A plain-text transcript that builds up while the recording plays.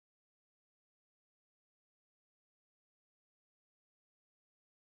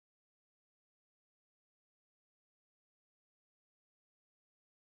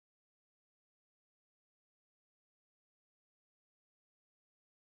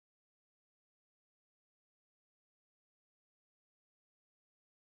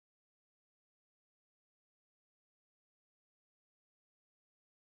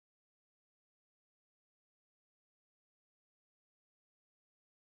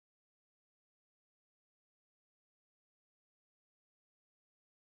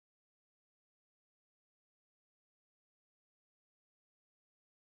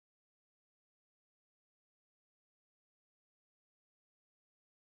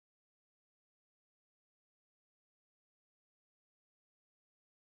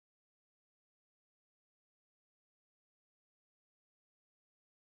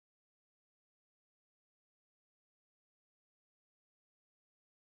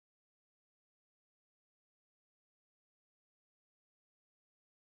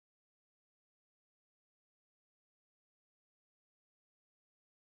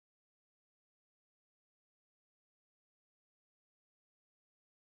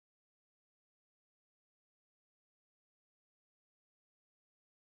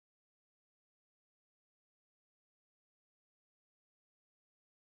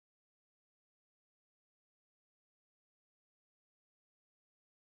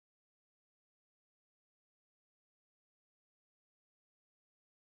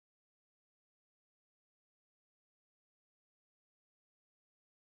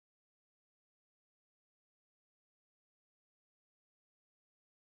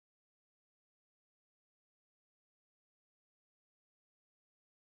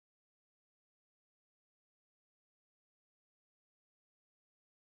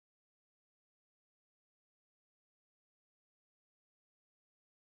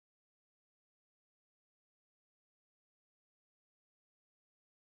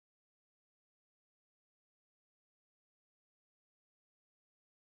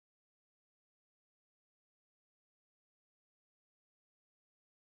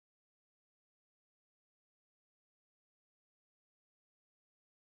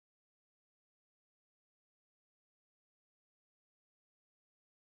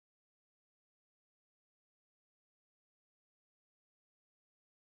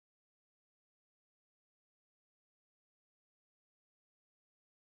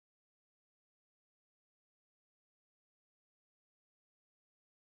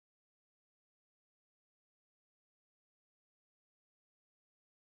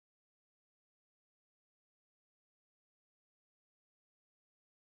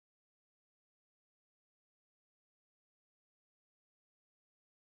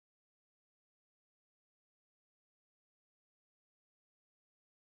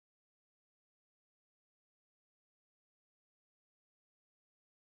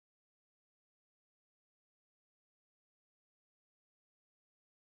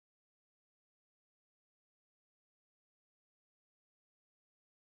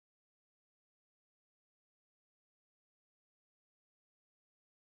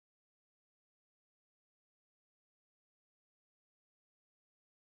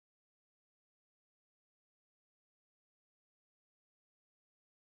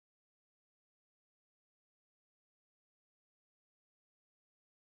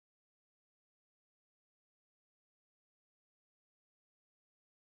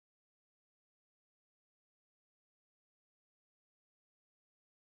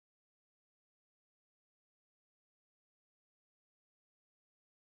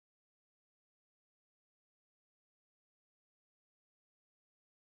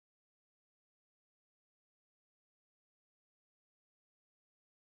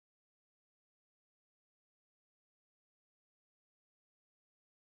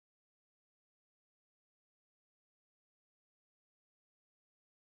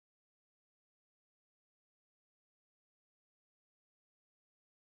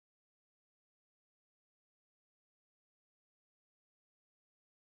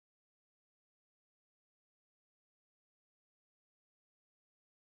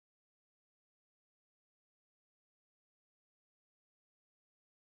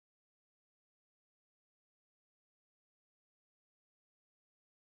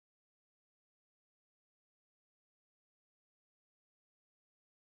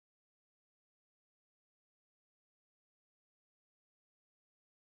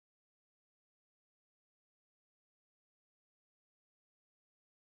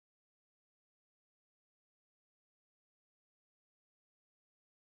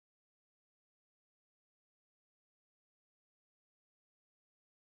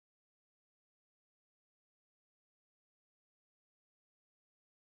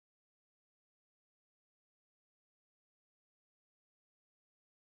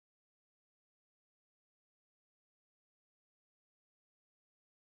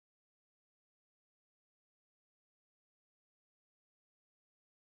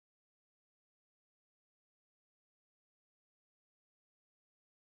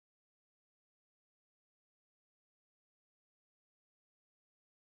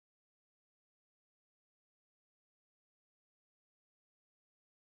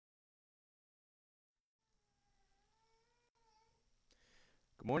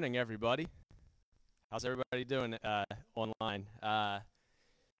Good morning, everybody. How's everybody doing online? If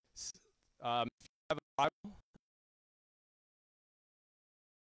you have a Bible,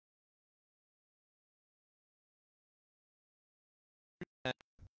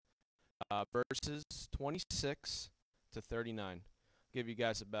 verses 26 to 39. I'll give you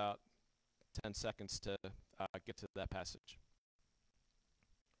guys about 10 seconds to get to that passage,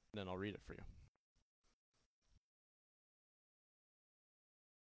 and then I'll read it for you.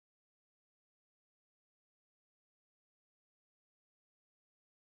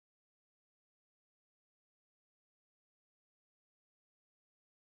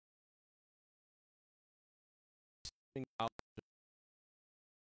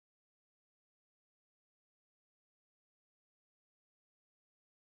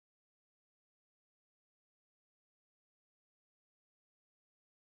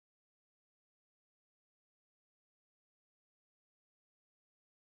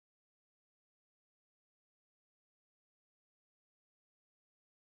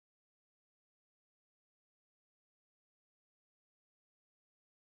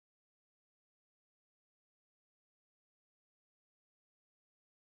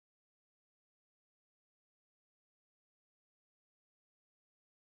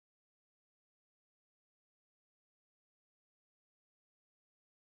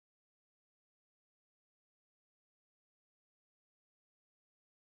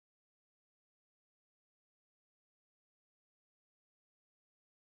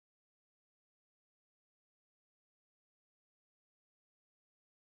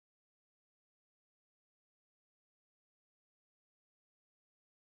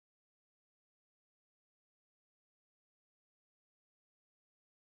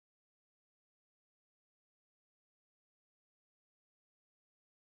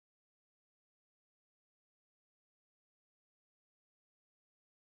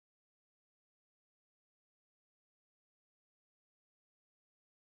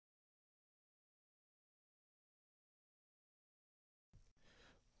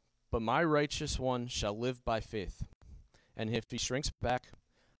 But my righteous one shall live by faith, and if he shrinks back,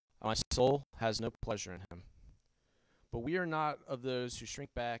 my soul has no pleasure in him. But we are not of those who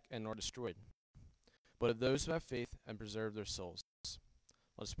shrink back and are destroyed, but of those who have faith and preserve their souls.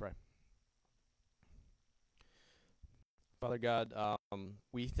 Let's pray. Father God,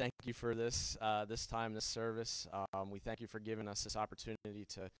 we thank you for this time, this service. We thank you for giving us this opportunity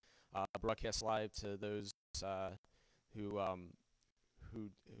to broadcast live to those who who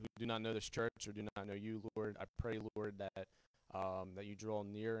do not know this church or do not know you, Lord. I pray, Lord, that you draw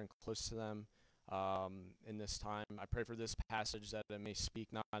near and close to them in this time. I pray for this passage that it may speak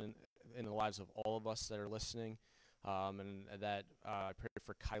not in the lives of all of us that are listening, and that I pray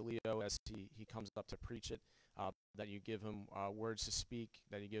for Kyleo as he comes up to preach it. That you give him words to speak,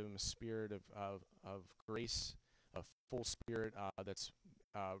 that you give him a spirit of grace, a full spirit that's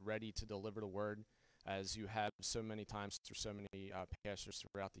ready to deliver the word, as you have so many times through so many pastors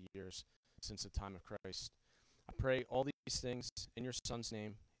throughout the years since the time of Christ. I pray all these things in your Son's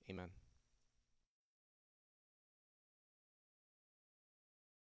name. Amen.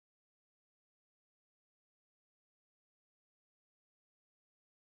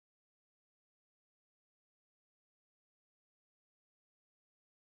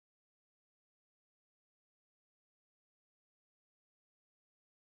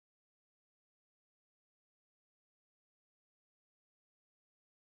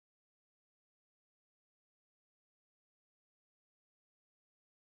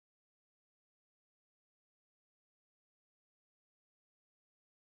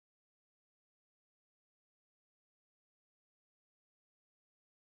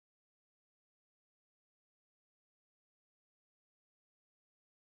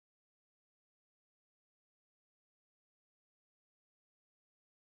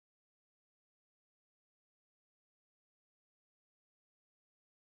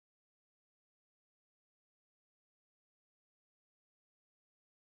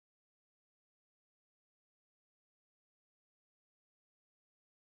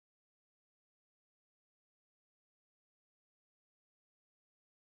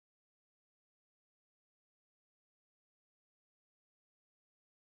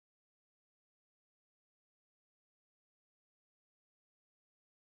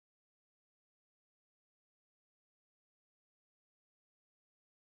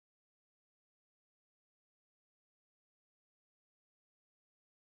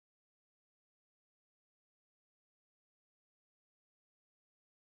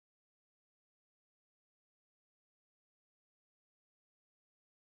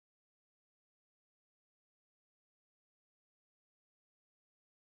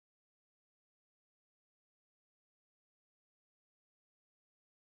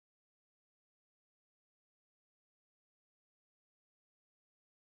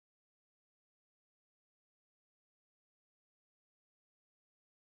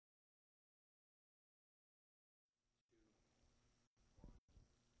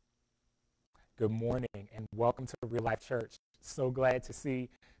 Good morning and welcome to Real Life Church. So glad to see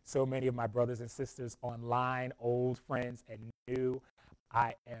so many of my brothers and sisters online, old friends and new. I'm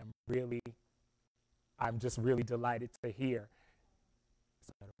just really delighted to hear.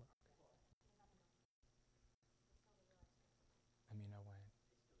 Let me know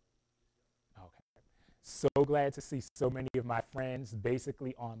when. Okay. So glad to see so many of my friends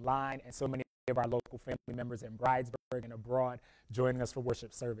basically online and so many of our local family members in Bridesburg and abroad joining us for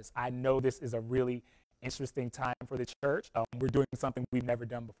worship service. I know this is a really interesting time for the church. We're doing something we've never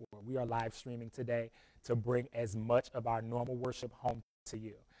done before. We are live streaming today to bring as much of our normal worship home to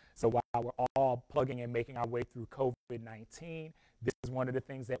you. So while we're all plugging and making our way through COVID-19, this is one of the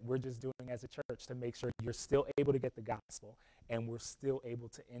things that we're just doing as a church to make sure you're still able to get the gospel and we're still able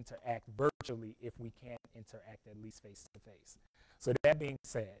to interact virtually if we can't interact at least face to face. So that being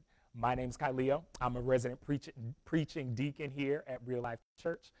said, my name is Kyleo. I'm a resident preaching deacon here at Real Life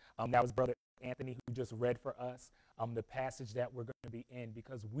Church. That was Brother Anthony who just read for us the passage that we're going to be in,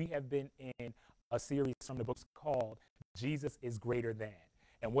 because we have been in a series from the books called Jesus is Greater Than.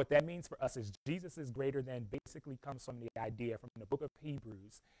 And what that means for us is Jesus is greater than basically comes from the idea from the book of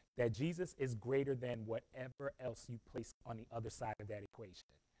Hebrews that Jesus is greater than whatever else you place on the other side of that equation.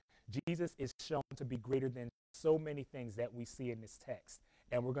 Jesus is shown to be greater than so many things that we see in this text.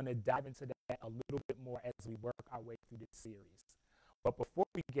 And we're going to dive into that a little bit more as we work our way through this series. But before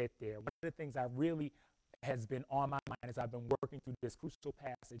we get there, one of the things I really has been on my mind as I've been working through this crucial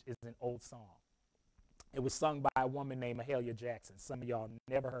passage is an old song. It was sung by a woman named Mahalia Jackson. Some of y'all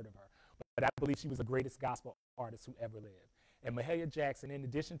never heard of her, but I believe she was the greatest gospel artist who ever lived. And Mahalia Jackson, in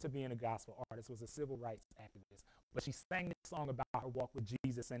addition to being a gospel artist, was a civil rights activist. But she sang this song about her walk with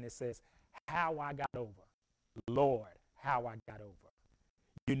Jesus, and it says, "How I got over, Lord, how I got over.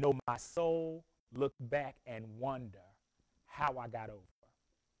 You know my soul, look back and wonder how I got over.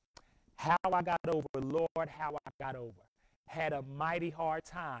 How I got over, Lord, how I got over. Had a mighty hard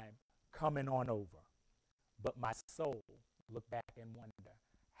time coming on over. But my soul, look back and wonder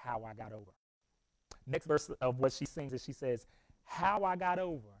how I got over." Next verse of what she sings is she says, "How I got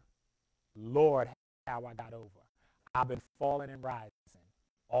over, Lord, how I got over. I've been falling and rising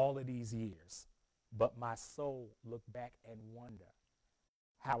all of these years, but my soul, look back and wonder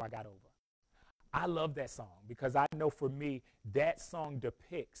how I got over." I love that song because I know for me, that song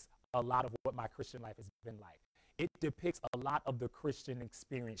depicts a lot of what my Christian life has been like. It depicts a lot of the Christian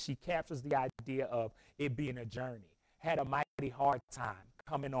experience. She captures the idea of it being a journey. Had a mighty hard time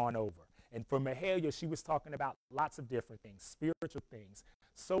coming on over. And for Mahalia, she was talking about lots of different things, spiritual things,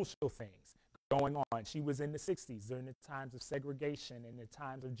 social things going on. She was in the 60s during the times of segregation and the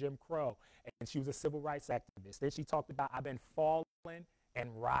times of Jim Crow, and she was a civil rights activist. Then she talked about, I've been falling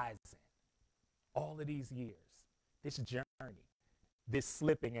and rising all of these years, this journey, this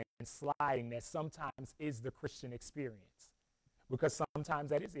slipping and sliding that sometimes is the Christian experience. Because sometimes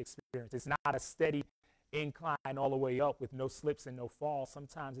that is the experience. It's not a steady incline all the way up with no slips and no falls.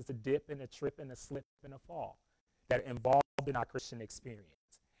 Sometimes it's a dip and a trip and a slip and a fall that are involved in our Christian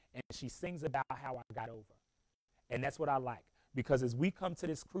experience. And she sings about how I got over. And that's what I like. Because as we come to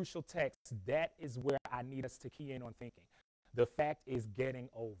this crucial text, that is where I need us to key in on thinking. The fact is getting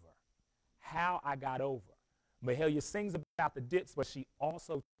over. How I got over. Mahalia sings about the dips, but she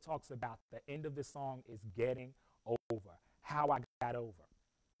also talks about the end of the song is getting over. How I got over.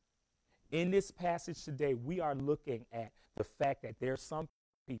 In this passage today, we are looking at the fact that there are some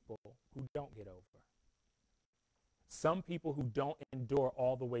people who don't get over. Some people who don't endure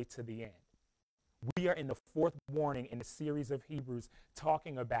all the way to the end. We are in the fourth warning in the series of Hebrews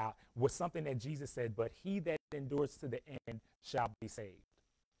talking about was something that Jesus said, but he that endures to the end shall be saved.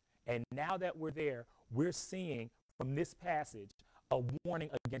 And now that we're there, we're seeing from this passage a warning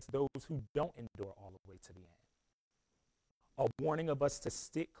against those who don't endure all the way to the end. A warning of us to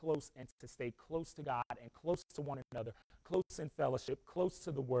stick close and to stay close to God and close to one another, close in fellowship, close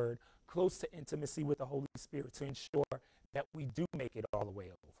to the Word, close to intimacy with the Holy Spirit to ensure that we do make it all the way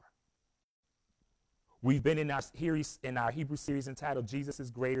over. We've been in our Hebrew series entitled Jesus is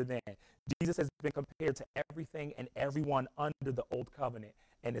Greater Than. Jesus has been compared to everything and everyone under the old covenant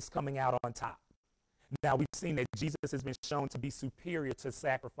and is coming out on top. Now, we've seen that Jesus has been shown to be superior to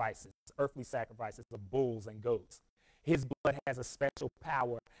sacrifices, earthly sacrifices of bulls and goats. His blood has a special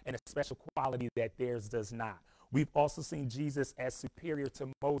power and a special quality that theirs does not. We've also seen Jesus as superior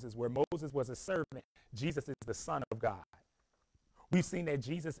to Moses, where Moses was a servant. Jesus is the Son of God. We've seen that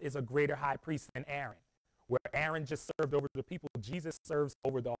Jesus is a greater high priest than Aaron. Where Aaron just served over the people, Jesus serves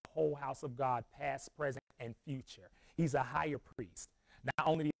over the whole house of God, past, present, and future. He's a higher priest. Not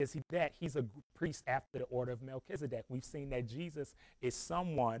only is he that, he's a priest after the order of Melchizedek. We've seen that Jesus is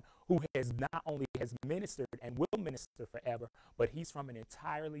someone who has not only has ministered and will minister forever, but he's from an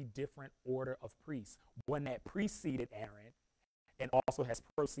entirely different order of priests, one that preceded Aaron and also has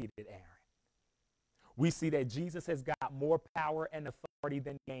proceeded Aaron. We see that Jesus has got more power and authority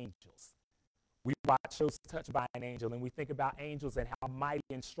than the angels. We watch shows touched by an angel, and we think about angels and how mighty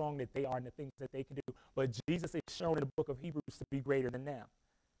and strong that they are and the things that they can do. But Jesus is shown in the book of Hebrews to be greater than them.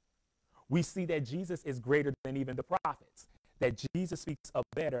 We see that Jesus is greater than even the prophets, that Jesus speaks a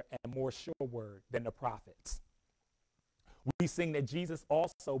better and more sure word than the prophets. We sing that Jesus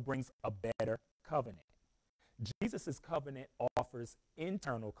also brings a better covenant. Jesus' covenant offers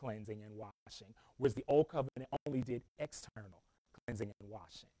internal cleansing and washing, whereas the old covenant only did external cleansing and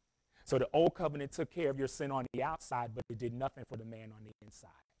washing. So the old covenant took care of your sin on the outside, but it did nothing for the man on the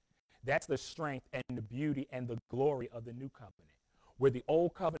inside. That's the strength and the beauty and the glory of the new covenant. Where the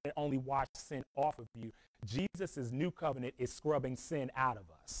old covenant only washed sin off of you, Jesus' new covenant is scrubbing sin out of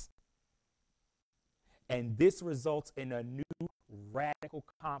us. And this results in a new radical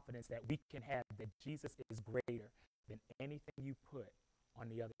confidence that we can have that Jesus is greater than anything you put on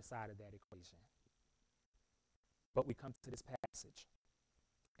the other side of that equation. But we come to this passage.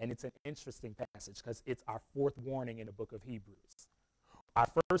 And it's an interesting passage because it's our fourth warning in the book of Hebrews. Our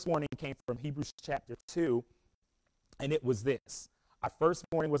first warning came from Hebrews chapter 2, and it was this. Our first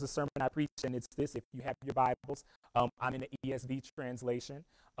warning was a sermon I preached, and it's this. If you have your Bibles, I'm in the ESV translation,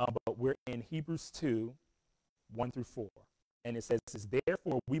 but we're in Hebrews 2, 1 through 4. And it says,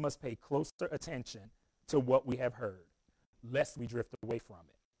 therefore, we must pay closer attention to what we have heard, lest we drift away from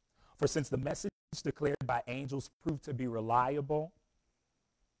it. For since the message declared by angels proved to be reliable,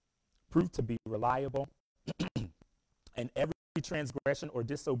 and every transgression or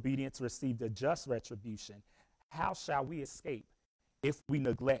disobedience received a just retribution, how shall we escape if we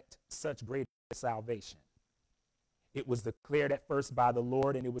neglect such great salvation? It was declared at first by the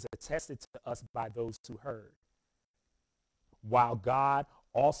Lord, and it was attested to us by those who heard. While God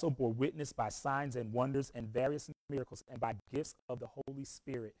also bore witness by signs and wonders and various miracles and by gifts of the Holy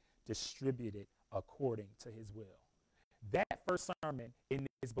Spirit distributed according to his will. That first sermon in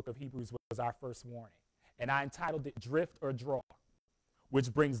this book of Hebrews was our first warning. And I entitled it Drift or Draw,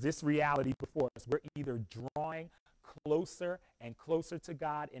 which brings this reality before us. We're either drawing closer and closer to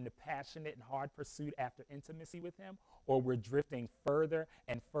God in the passionate and hard pursuit after intimacy with him, or we're drifting further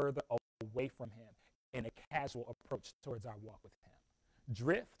and further away from him in a casual approach towards our walk with him.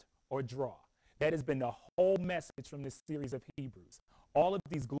 Drift or draw. That has been the whole message from this series of Hebrews. All of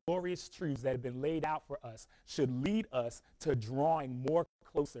these glorious truths that have been laid out for us should lead us to drawing more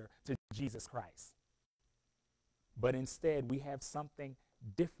closer to Jesus Christ. But instead, we have something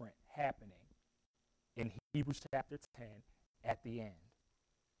different happening in Hebrews chapter 10 at the end.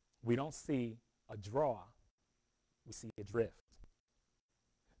 We don't see a draw, we see a drift.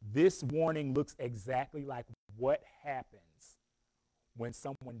 This warning looks exactly like what happens when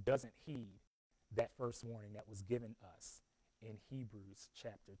someone doesn't heed that first warning that was given us in Hebrews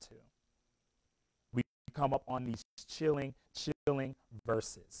chapter 2. We come up on these chilling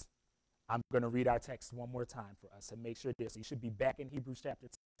verses. I'm going to read our text one more time for us and make sure this. You should be back in Hebrews chapter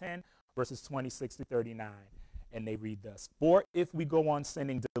 10, verses 26 to 39. And they read thus: For if we go on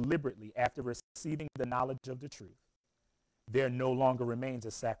sinning deliberately after receiving the knowledge of the truth, there no longer remains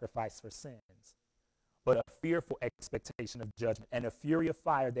a sacrifice for sins, but a fearful expectation of judgment and a fury of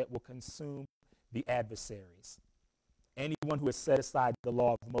fire that will consume the adversaries. Anyone who has set aside the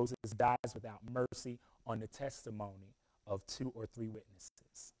law of Moses dies without mercy on the testimony of 2 or 3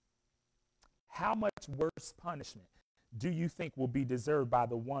 witnesses. How much worse punishment do you think will be deserved by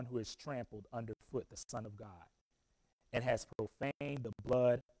the one who has trampled underfoot the Son of God and has profaned the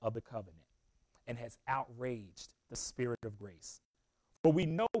blood of the covenant and has outraged the Spirit of grace? For we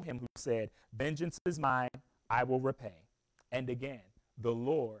know him who said, vengeance is mine, I will repay. And again, the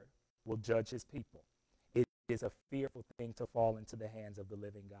Lord will judge his people. It is a fearful thing to fall into the hands of the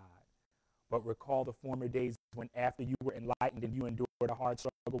living God. But recall the former days when after you were enlightened and you endured a hard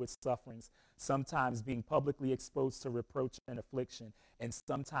struggle with sufferings, sometimes being publicly exposed to reproach and affliction, and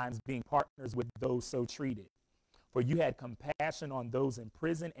sometimes being partners with those so treated. For you had compassion on those in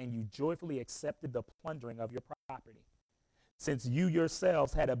prison, and you joyfully accepted the plundering of your property, since you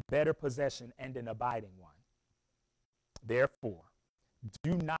yourselves had a better possession and an abiding one. Therefore,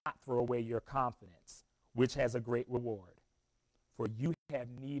 do not throw away your confidence, which has a great reward. For you have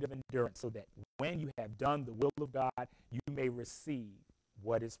need of endurance, so that when you have done the will of God, you may receive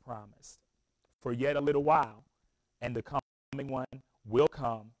what is promised. For yet a little while, and the coming one will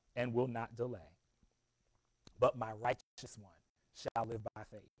come and will not delay. But my righteous one shall live by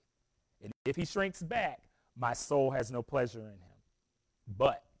faith. And if he shrinks back, my soul has no pleasure in him.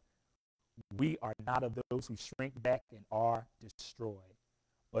 But we are not of those who shrink back and are destroyed,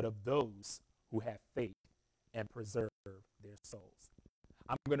 but of those who have faith and preserve their souls.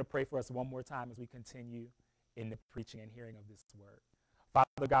 I'm going to pray for us one more time as we continue in the preaching and hearing of this word.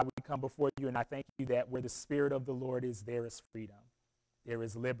 Father God, we come before you, and I thank you that where the Spirit of the Lord is, there is freedom. There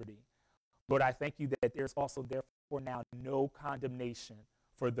is liberty. Lord, I thank you that there's also therefore now no condemnation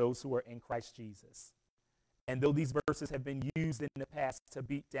for those who are in Christ Jesus. And though these verses have been used in the past to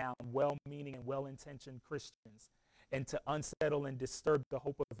beat down well-meaning and well-intentioned Christians and to unsettle and disturb the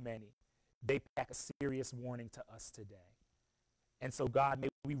hope of many, they pack a serious warning to us today. And so, God, may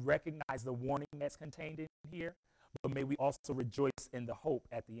we recognize the warning that's contained in here, but may we also rejoice in the hope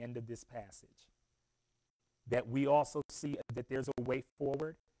at the end of this passage, that we also see that there's a way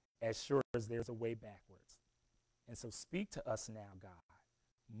forward as sure as there's a way backwards. And so speak to us now, God.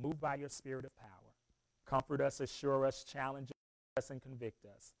 Move by your Spirit of power. Comfort us, assure us, challenge us, and convict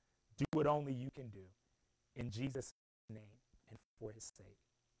us. Do what only you can do. In Jesus' name and for his sake.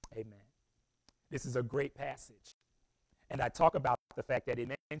 Amen. This is a great passage. And I talk about the fact that it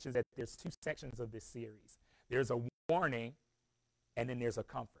mentions that there's two sections of this series. There's a warning, and then there's a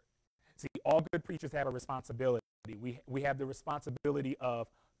comfort. See, all good preachers have a responsibility. We have the responsibility of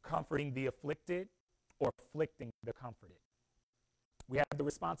comforting the afflicted or afflicting the comforted. We have the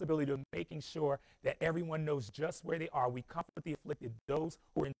responsibility of making sure that everyone knows just where they are. We comfort the afflicted, those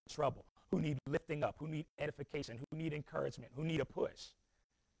who are in trouble, who need lifting up, who need edification, who need encouragement, who need a push.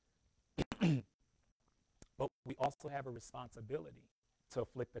 But we also have a responsibility to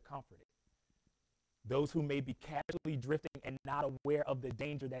afflict the comforted. Those who may be casually drifting and not aware of the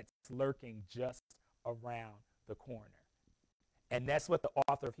danger that's lurking just around the corner. And that's what the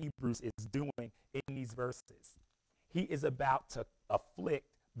author of Hebrews is doing in these verses. He is about to afflict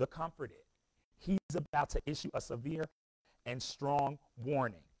the comforted. He's about to issue a severe and strong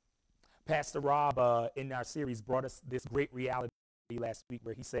warning. Pastor Rob, in our series, brought us this great reality last week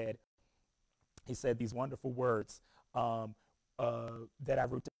where he said these wonderful words that I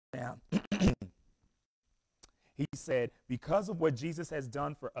wrote down. He said, because of what Jesus has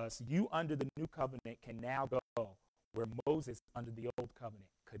done for us, you under the new covenant can now go where Moses under the old covenant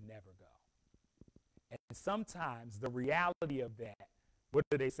could never go. And sometimes the reality of that, what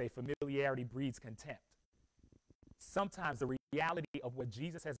do they say? Familiarity breeds contempt. Sometimes the reality of what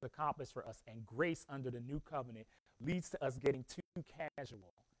Jesus has accomplished for us and grace under the new covenant leads to us getting too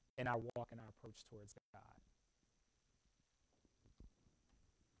casual in our walk and our approach towards God.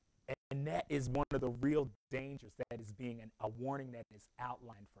 And that is one of the real dangers that is being a warning that is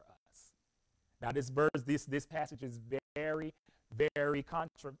outlined for us. Now, this passage is very, very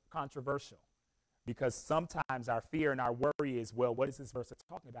controversial, because sometimes our fear and our worry is, well, what is this verse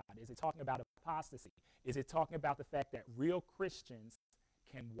talking about? Is it talking about apostasy? Is it talking about the fact that real Christians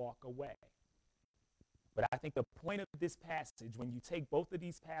can walk away? But I think the point of this passage, when you take both of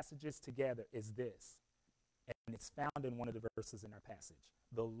these passages together, is this. And it's found in one of the verses in our passage.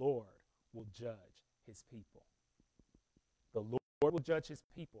 The Lord will judge his people. The Lord will judge his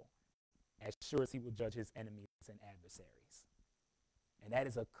people as sure as he will judge his enemies and adversaries. And that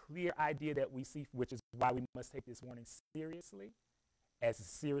is a clear idea that we see, which is why we must take this warning seriously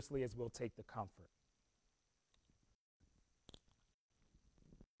as we'll take the comfort.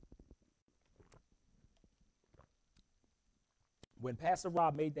 When Pastor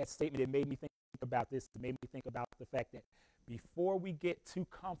Rob made that statement, it made me think about this. It made me think about the fact that before we get too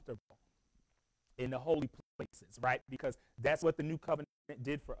comfortable in the holy places, right? Because that's what the new covenant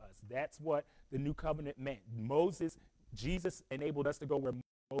did for us. That's what the new covenant meant. Jesus enabled us to go where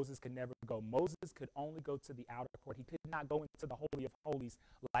Moses could never go. Moses could only go to the outer court. He could not go into the Holy of Holies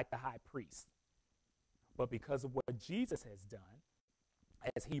like the high priest. But because of what Jesus has done,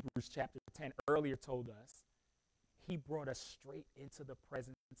 as Hebrews chapter 10 earlier told us, he brought us straight into the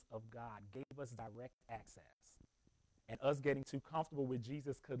presence of God, gave us direct access. And us getting too comfortable with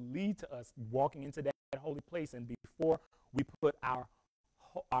Jesus could lead to us walking into that holy place. And before we put our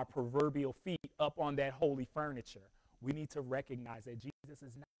proverbial feet up on that holy furniture, we need to recognize that Jesus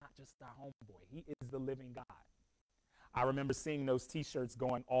is not just our homeboy. He is the living God. I remember seeing those T-shirts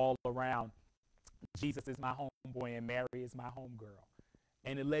going all around. Jesus is my homeboy and Mary is my homegirl.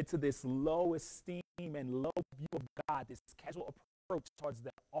 And it led to this low esteem and low view of God, this casual approach towards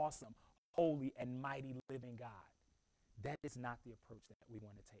the awesome, holy, and mighty living God. That is not the approach that we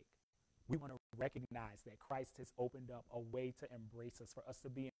want to take. We want to recognize that Christ has opened up a way to embrace us, for us to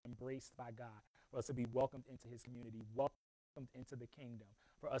be embraced by God, for us to be welcomed into his community, welcomed into the kingdom,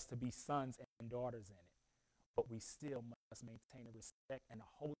 for us to be sons and daughters in it. but we still must maintain a respect and a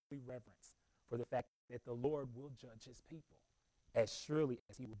holy reverence for the fact that the Lord will judge his people as surely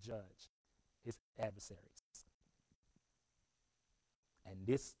as he will judge his adversaries. And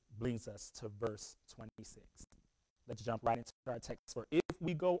this brings us to verse 26. Let's jump right into our text. For if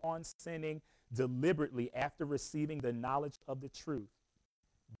we go on sinning deliberately after receiving the knowledge of the truth,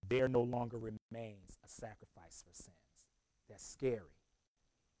 there no longer remains a sacrifice for sins. That's scary.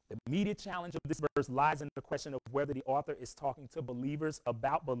 The immediate challenge of this verse lies in the question of whether the author is talking to believers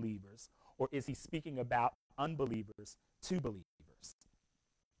about believers, or is he speaking about unbelievers to believers.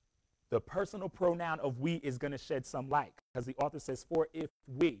 The personal pronoun of we is going to shed some light, because the author says, for if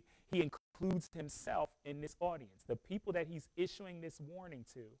we, he includes himself in this audience. The people that he's issuing this warning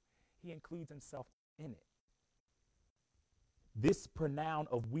to, he includes himself in it. This pronoun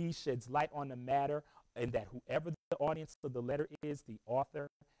of we sheds light on the matter, and that whoever the audience of the letter is, the author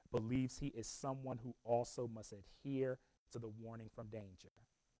believes he is someone who also must adhere to the warning from danger.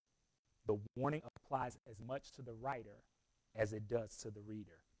 The warning applies as much to the writer as it does to the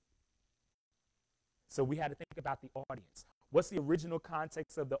reader. So we had to think about the audience. What's the original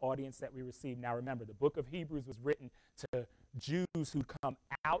context of the audience that we received? Now remember, the book of Hebrews was written to Jews who'd come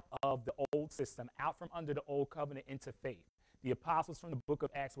out of the old system, out from under the old covenant into faith. The apostles from the book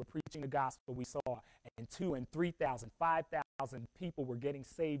of Acts were preaching the gospel we saw, and 2,000 and 3,000, 5,000 people were getting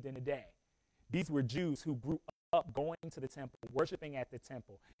saved in a day. These were Jews who grew up going to the temple, worshiping at the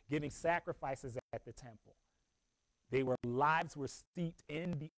temple, giving sacrifices at the temple. Their lives were steeped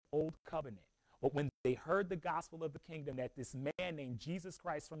in the old covenant. But when they heard the gospel of the kingdom, that this man named Jesus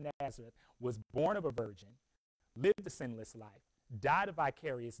Christ from Nazareth was born of a virgin, lived a sinless life, died a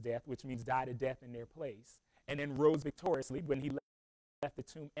vicarious death, which means died a death in their place, and then rose victoriously when he left the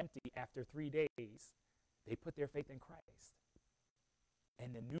tomb empty after 3 days, they put their faith in Christ.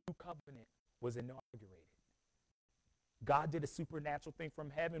 And the new covenant was inaugurated. God did a supernatural thing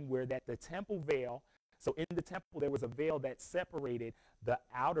from heaven where that the temple veil, so in the temple there was a veil that separated the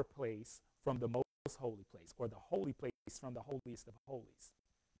outer place from the most holy place, or the holy place from the holiest of holies.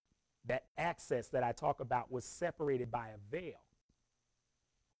 That access that I talk about was separated by a veil.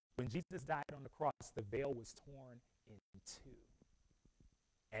 When Jesus died on the cross, the veil was torn in two.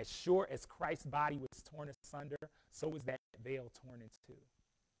 As sure as Christ's body was torn asunder, so was that veil torn in two,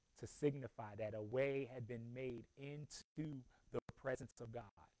 to signify that a way had been made into the presence of God.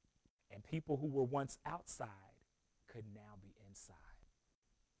 And people who were once outside could now be inside.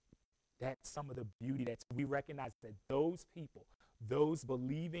 That's some of the beauty that we recognize, that those people, those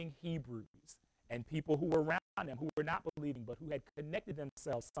believing Hebrews, and people who were around them who were not believing but who had connected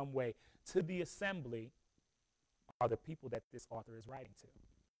themselves some way to the assembly, are the people that this author is writing to.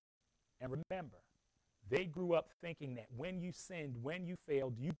 And remember, they grew up thinking that when you sinned, when you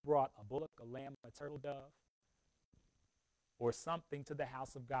failed, you brought a bullock, a lamb, a turtle dove, or something to the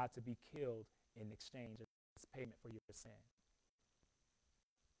house of God to be killed in exchange as payment for your sin.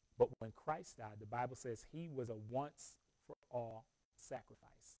 But when Christ died, the Bible says he was a once-for-all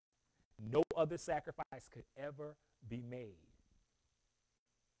sacrifice. No other sacrifice could ever be made.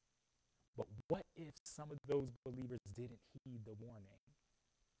 But what if some of those believers didn't heed the warning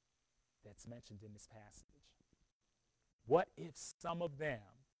that's mentioned in this passage? What if some of them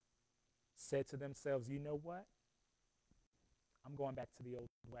said to themselves, you know what? I'm going back to the old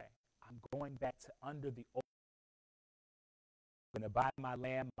way. I'm going back to under the old. I'm going to buy my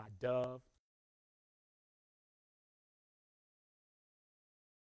lamb, my dove.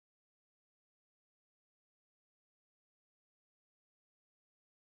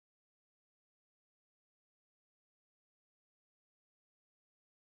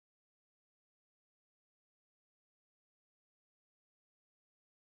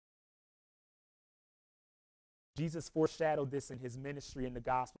 Jesus foreshadowed this in his ministry in the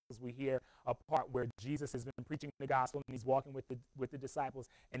Gospels. We hear a part where Jesus has been preaching the gospel and he's walking with the disciples.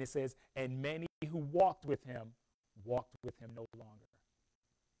 And it says, and many who walked with him no longer.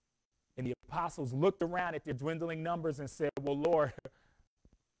 And the apostles looked around at their dwindling numbers and said, well, Lord,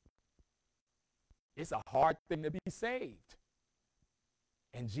 it's a hard thing to be saved.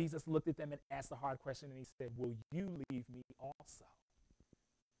 And Jesus looked at them and asked a hard question, and he said, will you leave me also?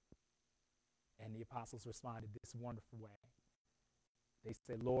 And the apostles responded this wonderful way. They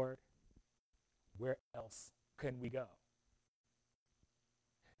said, Lord, where else can we go?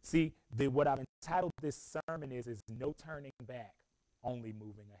 See, what I've entitled this sermon is no turning back, only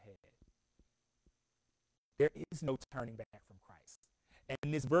moving ahead. There is no turning back from Christ.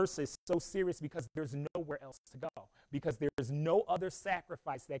 And this verse is so serious because there's nowhere else to go. Because there's no other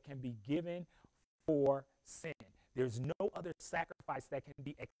sacrifice that can be given for sin. There's no other sacrifice that can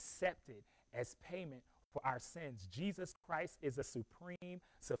be accepted as payment for our sins. Jesus Christ is a supreme,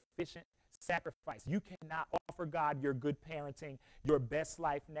 sufficient sacrifice. You cannot offer God your good parenting, your best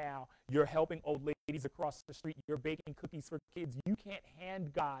life now, you're helping old ladies across the street, you're baking cookies for kids. You can't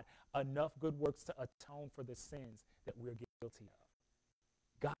hand God enough good works to atone for the sins that we're guilty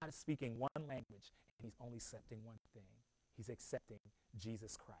of. God is speaking one language, and he's only accepting one thing. He's accepting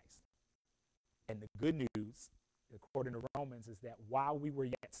Jesus Christ. And the good news, according to Romans, is that while we were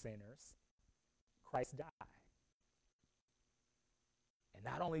yet sinners, Christ died. And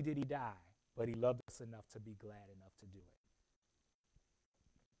not only did he die, but he loved us enough to be glad enough to do it.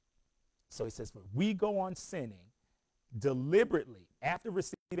 So he says, when we go on sinning deliberately, after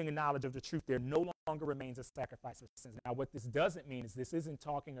receiving a knowledge of the truth, there no longer remains a sacrifice for sins. Now, what this doesn't mean is this isn't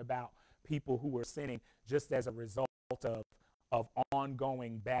talking about people who are sinning just as a result of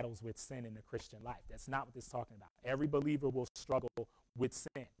ongoing battles with sin in the Christian life. That's not what this is talking about. Every believer will struggle with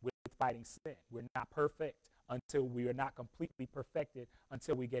sin, with fighting sin. We're not perfect until we are not completely perfected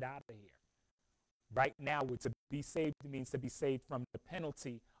until we get out of here. Right now, to be saved means to be saved from the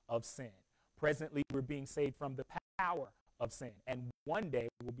penalty of sin. Presently, we're being saved from the power of sin. And one day,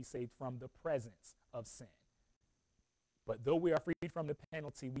 we'll be saved from the presence of sin. But though we are freed from the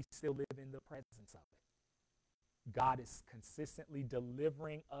penalty, we still live in the presence of it. God is consistently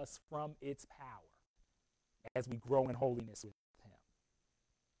delivering us from its power as we grow in holiness with him.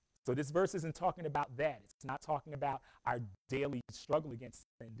 So this verse isn't talking about that. It's not talking about our daily struggle against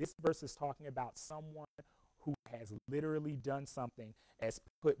sin. This verse is talking about someone who has literally done something, as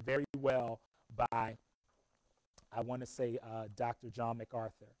put very well by, I want to say, Dr. John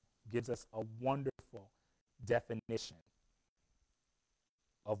MacArthur, gives us a wonderful definition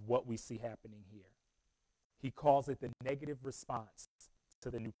of what we see happening here. He calls it the negative response to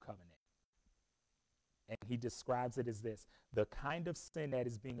the new covenant. And he describes it as this: the kind of sin that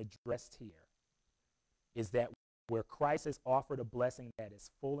is being addressed here is that where Christ has offered a blessing that is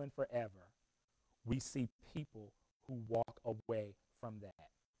full and forever, we see people who walk away from that.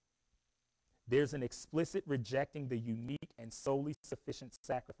 There's an explicit rejecting the unique and solely sufficient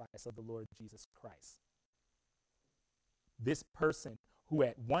sacrifice of the Lord Jesus Christ. This person who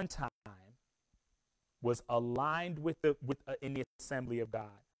at one time was aligned in the assembly of God,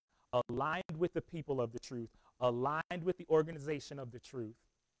 aligned with the people of the truth, aligned with the organization of the truth,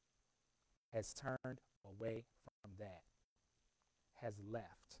 has turned away from that, has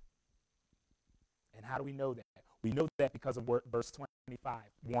left. And how do we know that? We know that because of what verse 25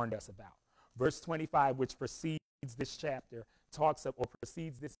 warned us about. Verse 25, which precedes this chapter,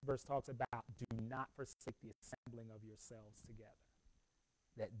 precedes this verse, talks about, do not forsake the assembling of yourselves together.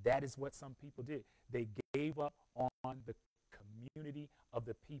 That is what some people did. They gave up on the community of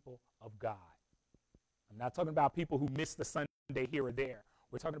the people of God. I'm not talking about people who missed the Sunday here or there.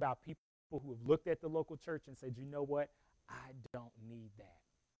 We're talking about people who have looked at the local church and said, you know what? I don't need that.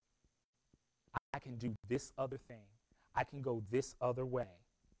 I can do this other thing. I can go this other way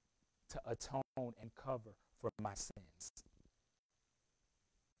to atone and cover for my sins.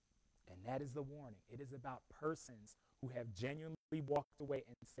 And that is the warning. It is about persons who have genuinely walked away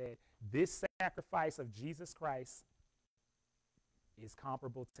and said, this sacrifice of Jesus Christ is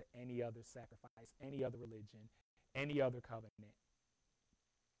comparable to any other sacrifice, any other religion, any other covenant.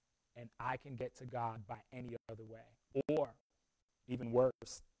 And I can get to God by any other way. Or, even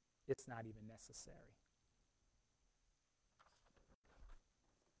worse, it's not even necessary.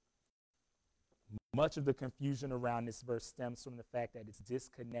 Much of the confusion around this verse stems from the fact that it's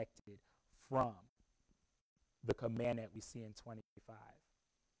disconnected from the command that we see in 25.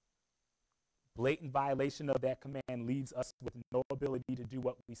 Blatant violation of that command leaves us with no ability to do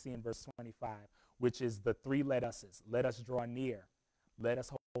what we see in verse 25, which is the three let us's. Let us draw near, let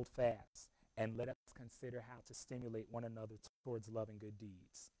us hold fast, and let us consider how to stimulate one another towards love and good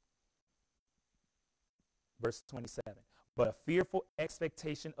deeds. Verse 27, but a fearful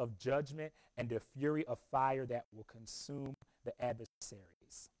expectation of judgment and a fury of fire that will consume the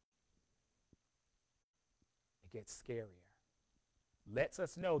adversaries. It gets scarier. Lets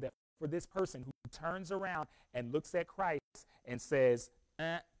us know that for this person who turns around and looks at Christ and says,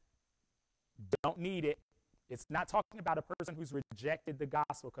 don't need it. It's not talking about a person who's rejected the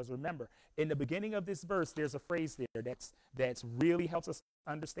gospel, because remember, in the beginning of this verse, there's a phrase there that's really helps us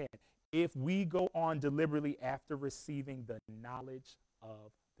understand. If we go on deliberately after receiving the knowledge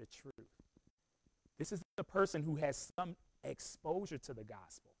of the truth. This is the person who has some exposure to the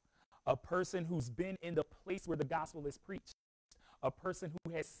gospel, a person who's been in the place where the gospel is preached, a person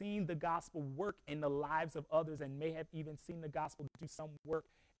who has seen the gospel work in the lives of others and may have even seen the gospel do some work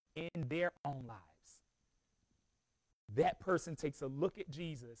in their own lives. That person takes a look at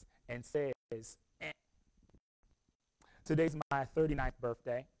Jesus and says, Today's my 39th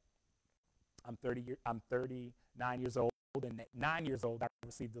birthday. I'm 39 years old, and at 9 years old, I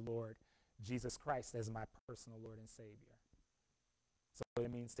received the Lord Jesus Christ as my personal Lord and Savior. So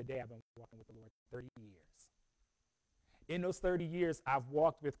it means today I've been walking with the Lord 30 years. In those 30 years, I've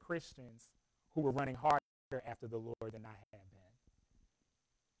walked with Christians who were running harder after the Lord than I had been.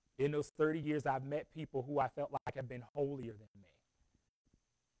 In those 30 years, I've met people who I felt like have been holier than me.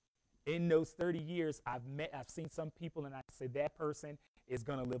 In those 30 years, I've seen some people, and I say that person is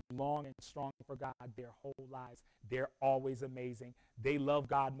going to live long and strong for God their whole lives. They're always amazing. They love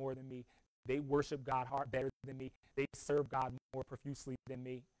God more than me. They worship God better than me. They serve God more profusely than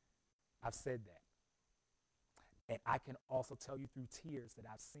me. I've said that. And I can also tell you through tears that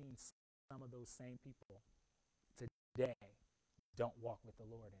I've seen some of those same people today don't walk with the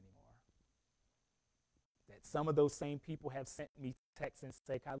Lord anymore. That some of those same people have sent me texts and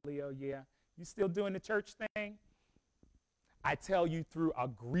say, Khalil, yeah, you still doing the church thing? I tell you through a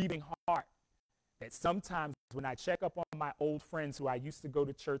grieving heart that sometimes when I check up on my old friends who I used to go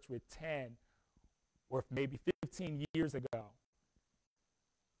to church with 10 or maybe 15 years ago,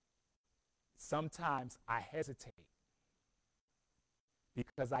 sometimes I hesitate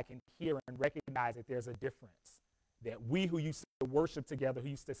because I can hear and recognize that there's a difference. That we who used to worship together, who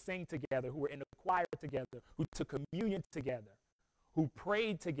used to sing together, who were in the choir together, who took communion together, who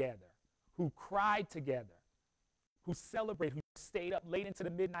prayed together, who cried together, who celebrated, who stayed up late into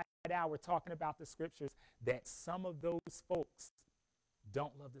the midnight hour talking about the scriptures, that some of those folks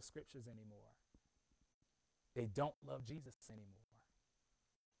don't love the scriptures anymore. They don't love Jesus anymore.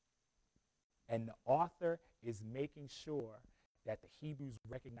 And the author is making sure that the Hebrews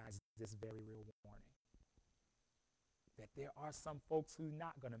recognize this very real warning. That there are some folks who are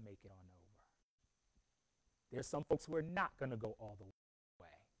not going to make it on over. There's some folks who are not going to go all the way.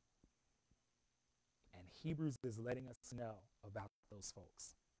 And Hebrews is letting us know about those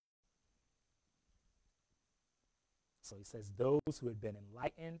folks. So he says, those who had been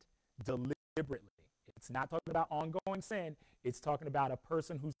enlightened deliberately. It's not talking about ongoing sin. It's talking about a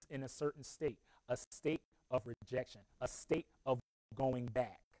person who's in a certain state, a state of rejection, a state of going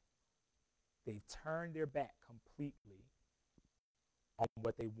back. They've turned their back completely on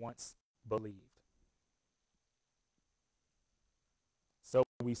what they once believed. So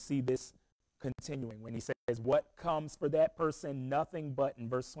we see this continuing when he says, what comes for that person? Nothing but, in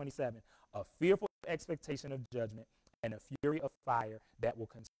verse 27, a fearful expectation of judgment and a fury of fire that will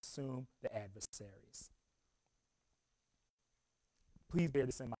consume the adversaries. Please bear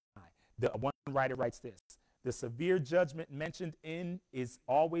this in mind. One writer writes this: the severe judgment mentioned in is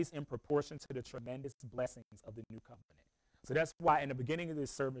always in proportion to the tremendous blessings of the new covenant. So that's why in the beginning of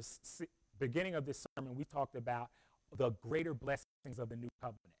this sermon, we talked about the greater blessings of the new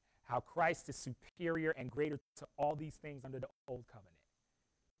covenant, how Christ is superior and greater to all these things under the old covenant.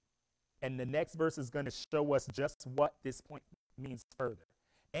 And the next verse is going to show us just what this point means further.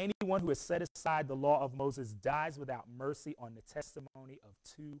 Anyone who has set aside the law of Moses dies without mercy on the testimony of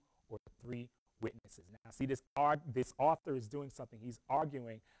 2 or 3 witnesses. Now, see, this author is doing something. He's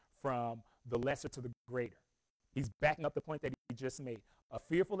arguing from the lesser to the greater. He's backing up the point that he just made. A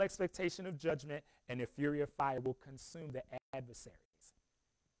fearful expectation of judgment and a fury of fire will consume the adversaries.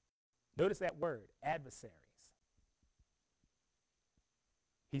 Notice that word, adversaries.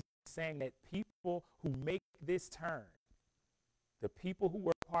 He's saying that people who make this turn, the people who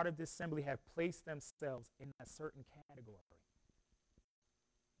were part of this assembly, have placed themselves in a certain category,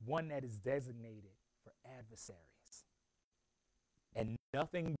 one that is designated for adversaries. And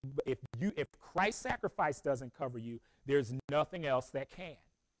nothing, if Christ's sacrifice doesn't cover you, there's nothing else that can.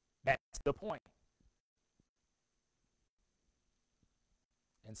 That's the point.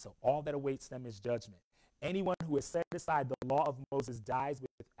 And so all that awaits them is judgment. Anyone who has set aside the law of Moses dies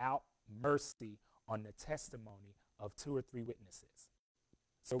without mercy on the testimony of 2 or 3 witnesses.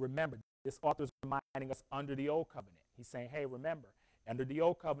 So remember, this author is reminding us under the old covenant. He's saying, hey, remember, under the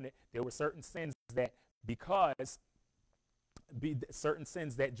old covenant, there were certain sins that certain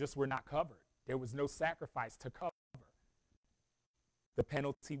sins that just were not covered. There was no sacrifice to cover. The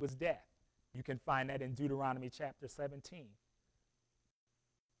penalty was death. You can find that in Deuteronomy chapter 17.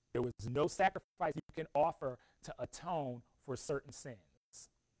 There was no sacrifice you can offer to atone for certain sins.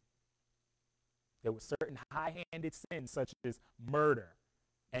 There were certain high-handed sins such as murder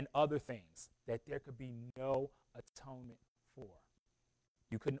and other things that there could be no atonement for.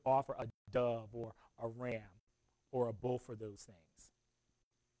 You couldn't offer a dove or a ram or a bull for those things.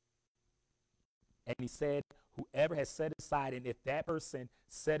 And he said, whoever has set aside, and if that person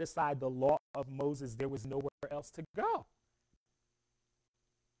set aside the law of Moses, there was nowhere else to go.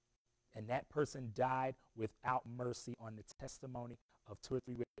 And that person died without mercy on the testimony of 2 or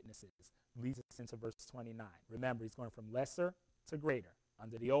 3 witnesses. Leads us into verse 29. Remember, he's going from lesser to greater.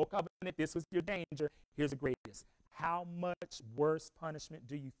 Under the old covenant, this was your danger. Here's the greatest. How much worse punishment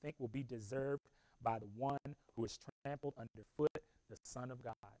do you think will be deserved by the one who has trampled underfoot the Son of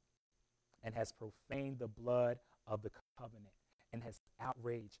God and has profaned the blood of the covenant and has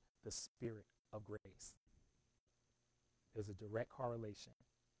outraged the Spirit of grace? There's a direct correlation.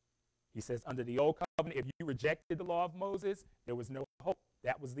 He says, under the old covenant, if you rejected the law of Moses, there was no hope.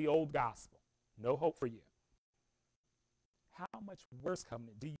 That was the old gospel. No hope for you. How much worse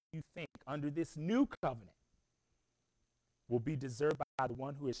covenant do you think under this new covenant will be deserved by the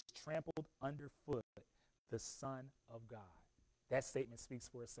one who has trampled underfoot the Son of God? That statement speaks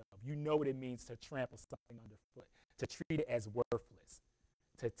for itself. You know what it means to trample something underfoot, to treat it as worthless,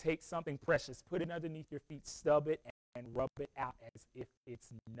 to take something precious, put it underneath your feet, stub it, and rub it out as if it's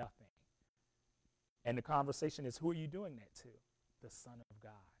nothing. And the conversation is, who are you doing that to? The Son of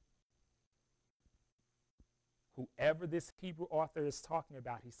God. Whoever this Hebrew author is talking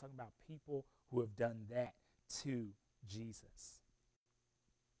about, he's talking about people who have done that to Jesus.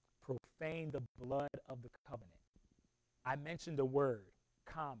 Profane the blood of the covenant. I mentioned the word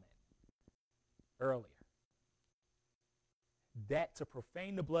common earlier. That to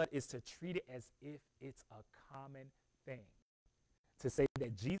profane the blood is to treat it as if it's a common thing. To say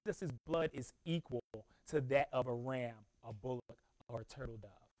that Jesus' blood is equal to that of a ram, a bullock, or a turtle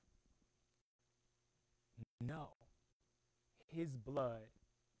dove. No. His blood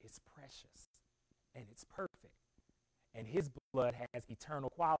is precious and it's perfect. And his blood has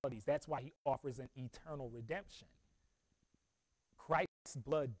eternal qualities. That's why he offers an eternal redemption. Christ's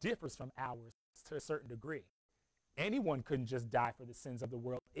blood differs from ours to a certain degree. Anyone couldn't just die for the sins of the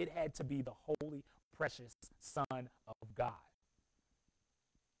world. It had to be the holy, precious Son of God.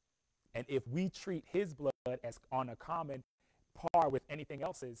 And if we treat his blood as on a common par with anything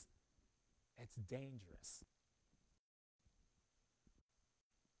else's, it's dangerous.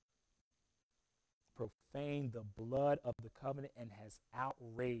 Profane the blood of the covenant and has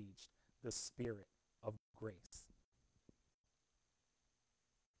outraged the Spirit of grace.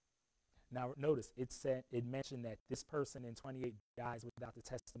 Now notice it mentioned that this person in 28 dies without the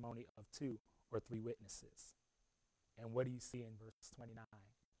testimony of 2 or 3 witnesses. And what do you see in verse 29?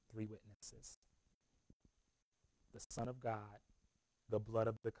 3 witnesses. The Son of God, the blood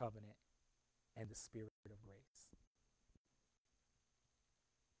of the covenant, and the Spirit of grace.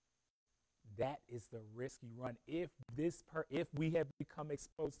 That is the risk you run if we have become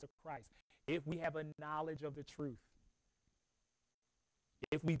exposed to Christ, if we have a knowledge of the truth,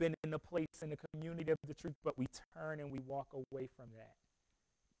 if we've been in a place in the community of the truth, but we turn and we walk away from that.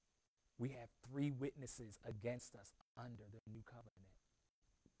 We have 3 witnesses against us under the new covenant,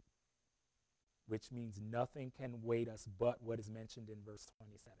 which means nothing can wait us but what is mentioned in verse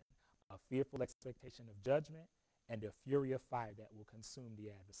 27, a fearful expectation of judgment and a fury of fire that will consume the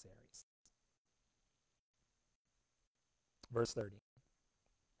adversaries. Verse 30,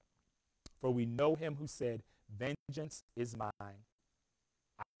 for we know him who said, vengeance is mine,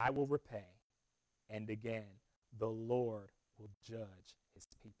 I will repay, and again, the Lord will judge his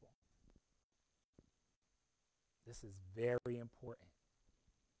people. This is very important.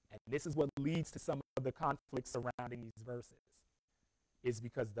 And this is what leads to some of the conflict surrounding these verses, is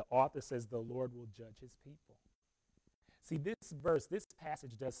because the author says the Lord will judge his people. See, this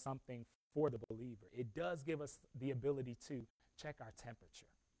passage does something for the believer. It does give us the ability to check our temperature.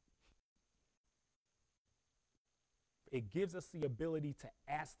 It gives us the ability to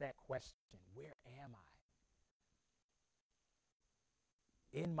ask that question, where am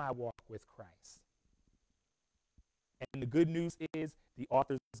I in my walk with Christ? And the good news is the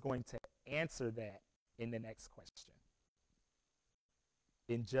author is going to answer that in the next question.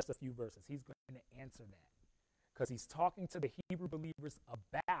 In just a few verses, he's going to answer that because he's talking to the Hebrew believers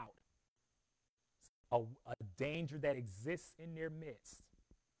about a danger that exists in their midst,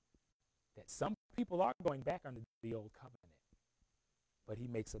 that some people are going back under the old covenant. But he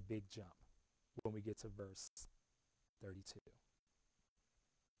makes a big jump when we get to verse 32.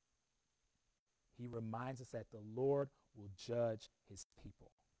 He reminds us that the Lord will judge his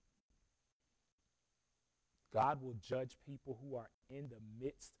people. God will judge people who are in the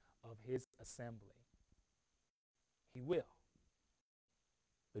midst of his assembly. He will.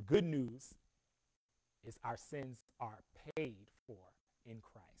 The good news is our sins are paid for in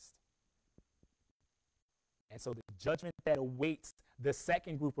Christ. And so the judgment that awaits the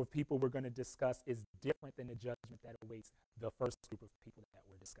second group of people we're going to discuss is different than the judgment that awaits the first group of people that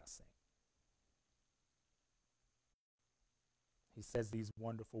we're discussing. he says these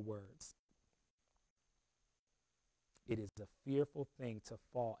wonderful words. It is a fearful thing to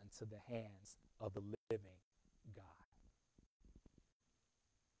fall into the hands of the living God.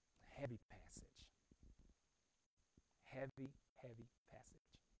 Heavy passage. Heavy, heavy passage.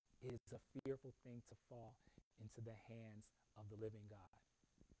 It is a fearful thing to fall into the hands of the living God.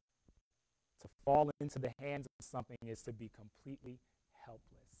 To fall into the hands of something is to be completely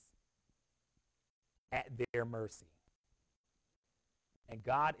helpless, at their mercy. And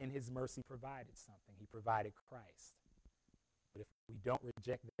God, in his mercy, provided something. He provided Christ. But if we don't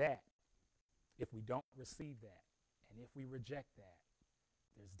reject that, if we don't receive that, and if we reject that,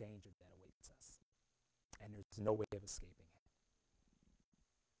 there's danger that awaits us. And there's no way of escaping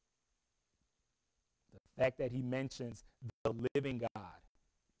it. The fact that he mentions the living God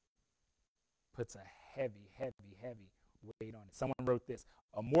puts a heavy, heavy, heavy weight on it. Someone wrote this: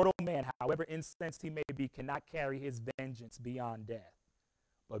 a mortal man, however incensed he may be, cannot carry his vengeance beyond death.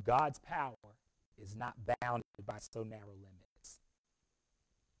 But God's power is not bounded by so narrow limits.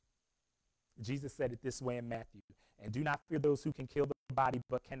 Jesus said it this way in Matthew: and do not fear those who can kill the body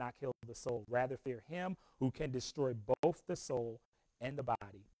but cannot kill the soul. Rather fear him who can destroy both the soul and the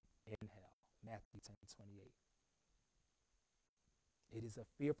body in hell. Matthew 10:28. It is a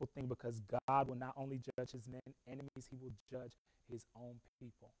fearful thing because God will not only judge his enemies, he will judge his own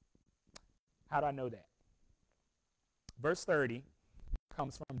people. How do I know that? Verse 30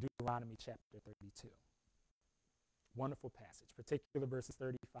 comes from Deuteronomy chapter 32. Wonderful passage, particular verses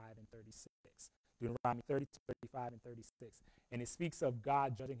 35 and 36. Deuteronomy 30, 35, and 36. And it speaks of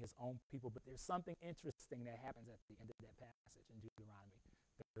God judging his own people, but there's something interesting that happens at the end of that passage in Deuteronomy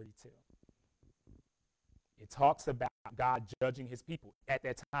 32. It talks about God judging his people. At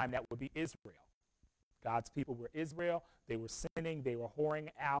that time, that would be Israel. God's people were Israel. They were sinning. They were whoring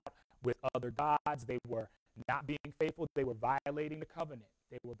out with other gods. They were not being faithful. They were violating the covenant.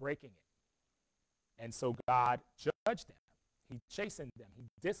 They were breaking it. And so God judged them. He chastened them. He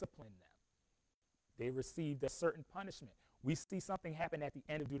disciplined them. They received a certain punishment. We see something happen at the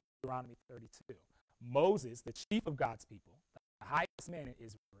end of Deuteronomy 32. Moses, the chief of God's people, the highest man in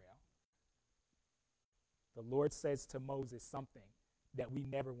Israel, the Lord says to Moses something that we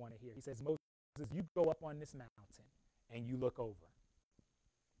never want to hear. He says, Moses, you go up on this mountain and you look over.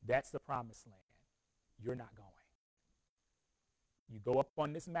 That's the promised land. You're not going. You go up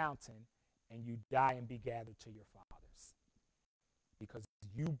on this mountain and you die and be gathered to your fathers because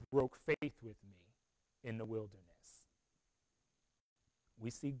you broke faith with me in the wilderness. We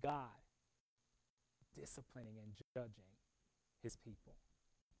see God disciplining and judging his people.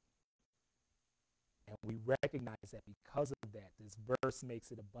 And we recognize that because of that, this verse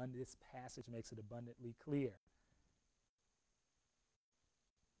makes it abundant, this passage makes it abundantly clear.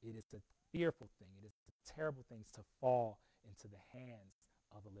 It is a fearful thing, it is a terrible thing to fall into the hands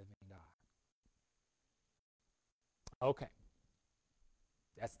of a living God. Okay,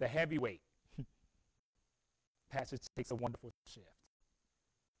 that's the heavyweight. Passage takes a wonderful shift.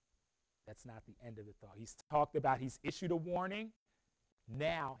 That's not the end of the thought. He's talked about, he's issued a warning.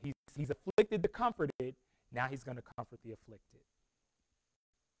 Now he's afflicted the comforted. Now he's going to comfort the afflicted.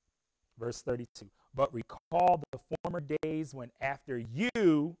 Verse 32. But recall the former days when after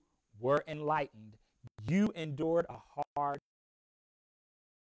you were enlightened, you endured a hard.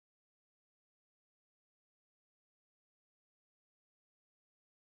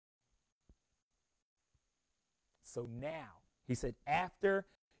 So now, he said, after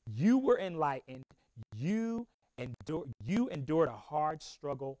you were enlightened, you endured a hard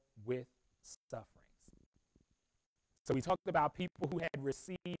struggle with sufferings. So we talked about people who had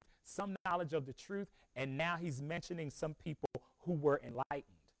received some knowledge of the truth, and now he's mentioning some people who were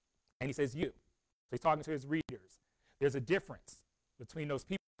enlightened. And he says you. So he's talking to his readers. There's a difference between those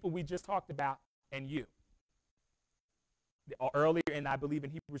people we just talked about and you. Earlier, and I believe in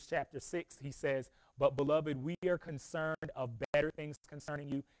Hebrews chapter 6, he says, but beloved, we are concerned of better things concerning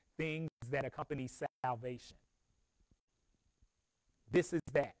you, things that accompany salvation. This is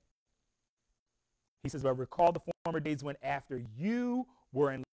that. He says, but recall the former days when after you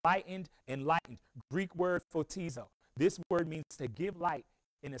were enlightened. Greek word photizo. This word means to give light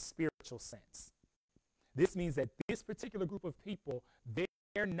in a spiritual sense. This means that this particular group of people,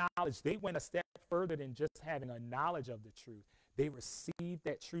 their knowledge, they went a step further than just having a knowledge of the truth. They received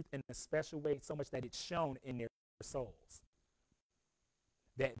that truth in a special way, so much that it's shown in their souls.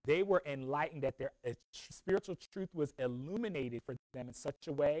 That they were enlightened, that their spiritual truth was illuminated for them in such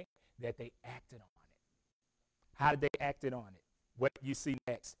a way that they acted on it. How did they act on it? What you see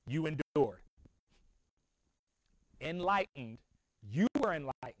next, you endured. Enlightened, you were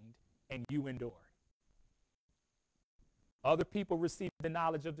enlightened, and you endured. Other people received the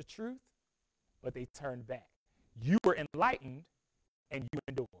knowledge of the truth, but they turned back. You were enlightened, and you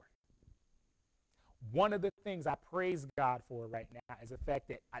endured. One of the things I praise God for right now is the fact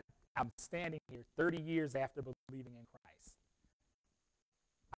that I'm standing here 30 years after believing in Christ.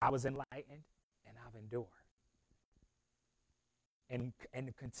 I was enlightened, and I've endured. And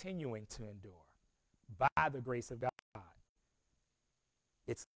continuing to endure by the grace of God.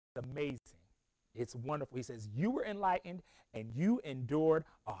 It's amazing. It's wonderful. He says, you were enlightened, and you endured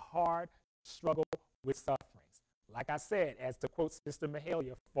a hard struggle with sufferings. Like I said, as to quote Sister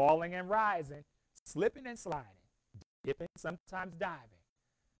Mahalia, falling and rising, slipping and sliding, dipping, sometimes diving,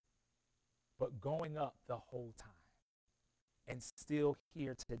 but going up the whole time and still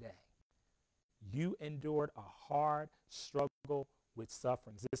here today. You endured a hard struggle with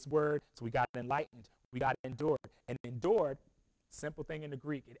sufferings. This word, so we got enlightened, we got endured. And endured, simple thing in the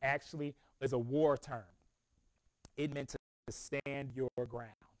Greek, it actually is a war term. It meant to stand your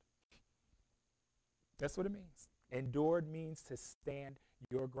ground. That's what it means. Endured means to stand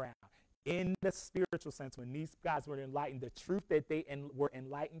your ground. In the spiritual sense, when these guys were enlightened, the truth that they were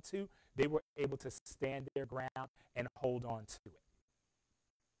enlightened to, they were able to stand their ground and hold on to it.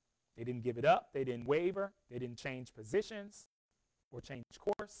 They didn't give it up. They didn't waver. They didn't change positions or change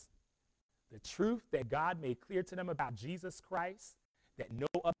course. The truth that God made clear to them about Jesus Christ, that no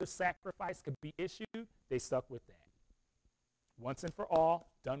other sacrifice could be issued, they stuck with that. Once and for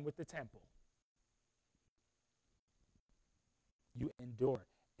all, done with the temple. You endured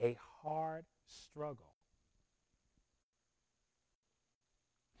a hard struggle.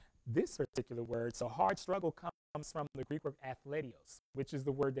 This particular word, so hard struggle, comes from the Greek word athletios, which is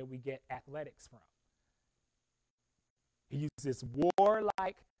the word that we get athletics from. He uses this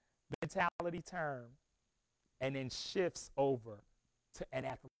warlike mentality term and then shifts over to an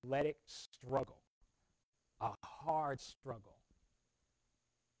athletic struggle, a hard struggle.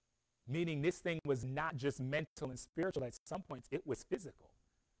 Meaning this thing was not just mental and spiritual. At some points, it was physical.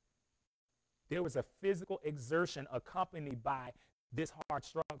 There was a physical exertion accompanied by this hard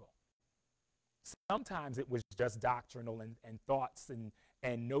struggle. Sometimes it was just doctrinal and thoughts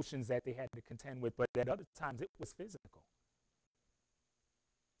and notions that they had to contend with, but at other times it was physical.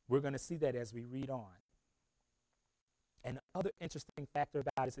 We're going to see that as we read on. And the other interesting factor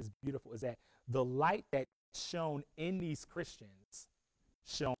about this is beautiful is that the light that shone in these Christians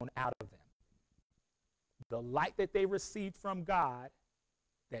shone out of them. The light that they received from God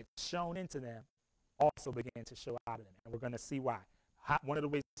that shone into them also began to show out of them. And we're going to see why. One of the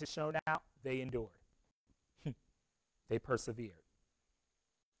ways it shone out, they endured. They persevered.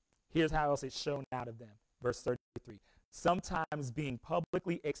 Here's how else it shone out of them. Verse 33. Sometimes being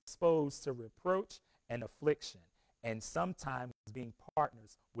publicly exposed to reproach and affliction, and sometimes being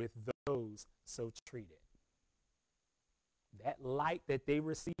partners with those so treated. That light that they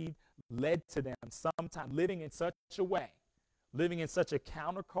received led to them sometimes living in such a way, living in such a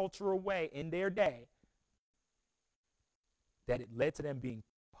countercultural way in their day, that it led to them being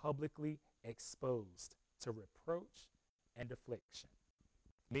publicly exposed to reproach and affliction.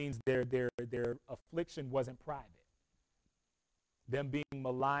 Means their affliction wasn't private. Them being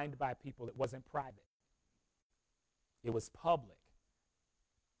maligned by people, it wasn't private. It was public.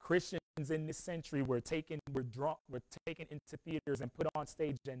 Christians in this century were taken into theaters and put on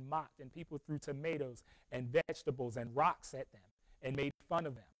stage and mocked, and people threw tomatoes and vegetables and rocks at them and made fun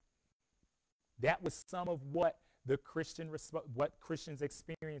of them. That was some of what what Christians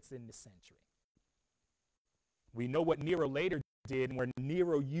experienced in this century. We know what Nero later did, where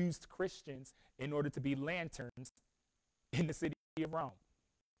Nero used Christians in order to be lanterns in the city of Rome.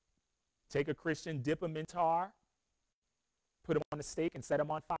 Take a Christian, dip him in tar, put him on a stake, and set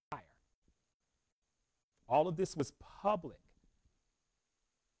him on fire. All of this was public,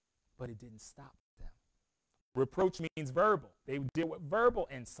 but it didn't stop them. Reproach means verbal. They deal with verbal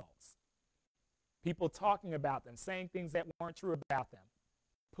insults. People talking about them, saying things that weren't true about them,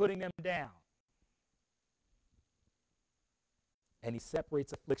 putting them down. And he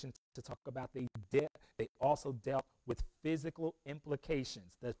separates affliction to talk about they also dealt with physical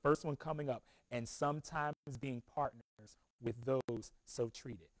implications. The first one coming up, and sometimes being partners with those so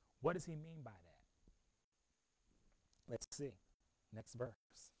treated. What does he mean by that? Let's see. Next verse.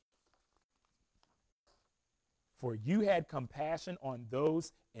 For you had compassion on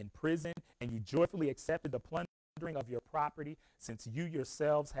those in prison, and you joyfully accepted the plundering of your property, since you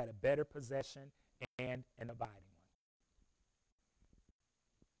yourselves had a better possession and an abiding one.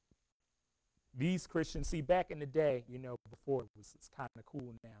 These Christians, see, back in the day, before it's kind of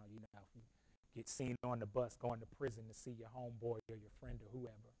cool now, if you get seen on the bus going to prison to see your homeboy or your friend or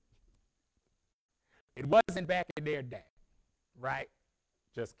whoever. It wasn't back in their day. right?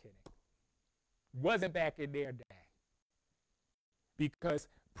 Just kidding. Wasn't back in their day because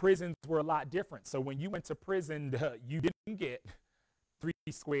prisons were a lot different. So when you went to prison, you didn't get 3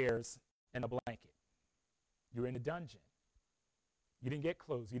 squares and a blanket. You were in a dungeon. You didn't get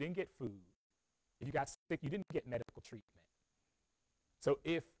clothes. You didn't get food. If you got sick, you didn't get medical treatment. So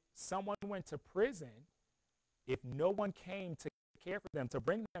if someone went to prison, if no one came to care for them, to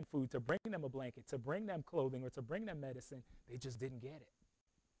bring them food, to bring them a blanket, to bring them clothing, or to bring them medicine, they just didn't get it.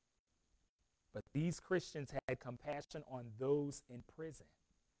 But these Christians had compassion on those in prison,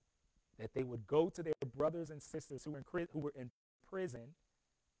 that they would go to their brothers and sisters who were in prison,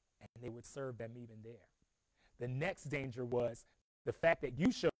 and they would serve them even there. The next danger was the fact that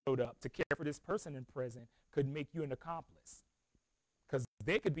you showed up to care for this person in prison could make you an accomplice, because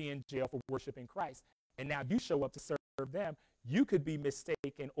they could be in jail for worshiping Christ, and now you show up to serve them. You could be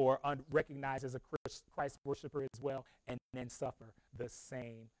mistaken or recognized as a Christ worshiper as well, and then suffer the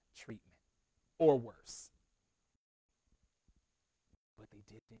same treatment or worse. But they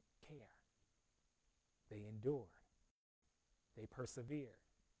didn't care. They endured. They persevered.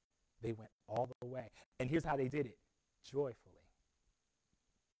 They went all the way. And here's how they did it: joyfully.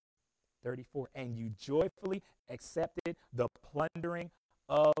 34, and you joyfully accepted the plundering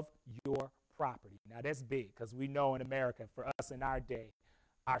of your property. Now that's big, because we know in America, for us in our day,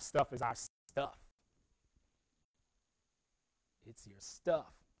 our stuff is our stuff. It's your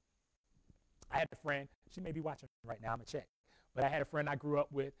stuff. I had a friend, she may be watching right now, I'm going to check, but I had a friend I grew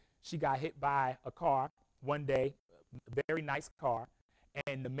up with. She got hit by a car one day, a very nice car,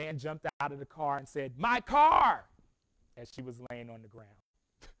 and the man jumped out of the car and said, "My car," as she was laying on the ground.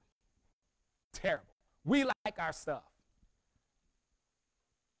 Terrible. We like our stuff.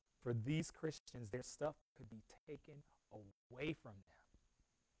 For these Christians, their stuff could be taken away from them.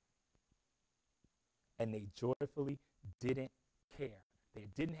 And they joyfully didn't care. They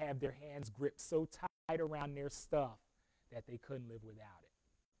didn't have their hands gripped so tight around their stuff that they couldn't live without it.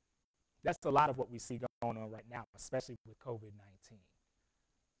 That's a lot of what we see going on right now, especially with COVID-19.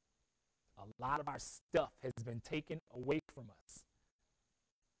 A lot of our stuff has been taken away from us.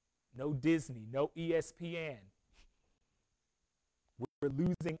 No Disney, no ESPN. We're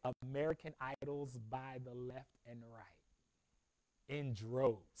losing American idols by the left and right in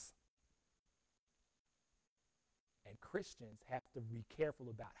droves. And Christians have to be careful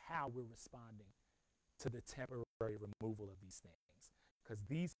about how we're responding to the temporary removal of these things, because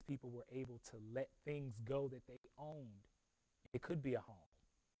these people were able to let things go that they owned. It could be a home.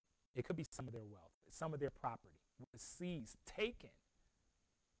 It could be some of their wealth, some of their property was seized, taken.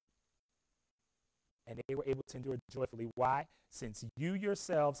 And they were able to endure joyfully. Why? Since you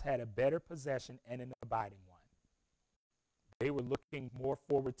yourselves had a better possession and an abiding one. They were looking more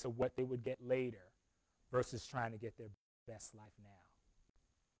forward to what they would get later versus trying to get their best life now.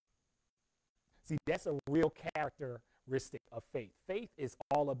 See, that's a real characteristic of faith. Faith is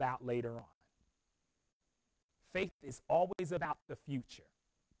all about later on. Faith is always about the future.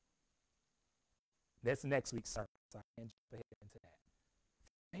 That's next week's sermon, so I can't jump ahead into that.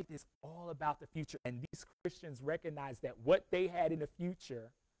 Faith is all about the future, and these Christians recognize that what they had in the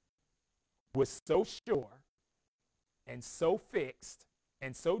future was so sure and so fixed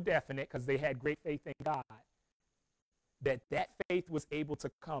and so definite, because they had great faith in God, that faith was able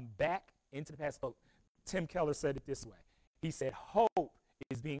to come back into the past. Oh, Tim Keller said it this way. He said, hope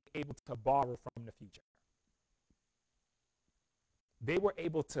is being able to borrow from the future. They were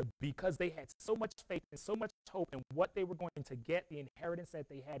able to, because they had so much faith and so much hope in what they were going to get, the inheritance that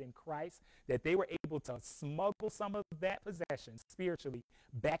they had in Christ, that they were able to smuggle some of that possession spiritually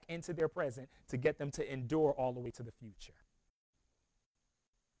back into their present to get them to endure all the way to the future.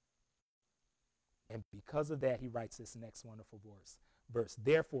 And because of that, he writes this next wonderful verse.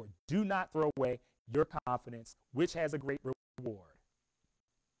 Therefore, do not throw away your confidence, which has a great reward.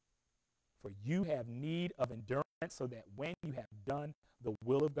 For you have need of endurance, so that when you have done the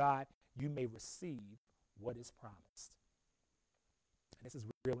will of God, you may receive what is promised. And this is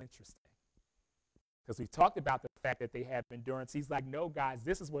real interesting, because we talked about the fact that they have endurance. He's like, no, guys,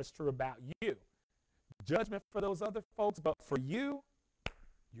 this is what's true about you. Judgment for those other folks, but for you,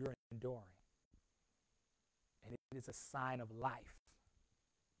 you're enduring. And it is a sign of life.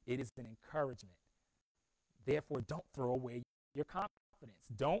 It is an encouragement. Therefore, don't throw away your confidence.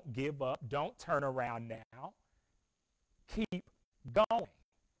 Don't give up. Don't turn around now. Keep going.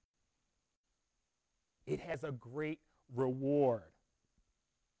 It has a great reward.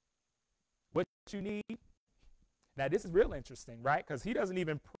 What you need? Now, this is real interesting, right? Because he doesn't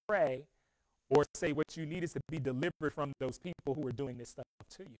even pray or say what you need is to be delivered from those people who are doing this stuff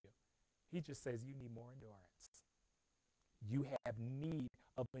to you. He just says you need more endurance. you have need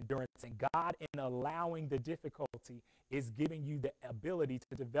of endurance. And God, in allowing the difficulty, is giving you the ability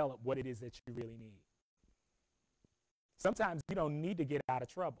to develop what it is that you really need. Sometimes you don't need to get out of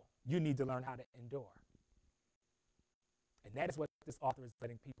trouble. You need to learn how to endure. And that is what this author is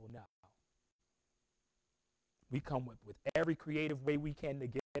letting people know. We come with every creative way we can to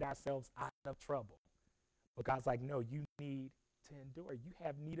get ourselves out of trouble. But God's like, no, you need to endure. You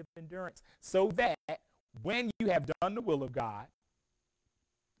have need of endurance so that when you have done the will of God,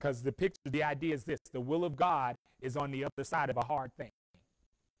 because the idea is this, the will of God is on the other side of a hard thing.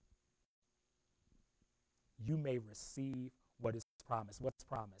 You may receive what is promised. What's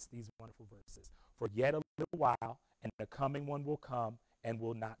promised? These wonderful verses. For yet a little while, and the coming one will come and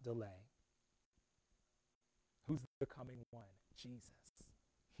will not delay. Who's the coming one? Jesus.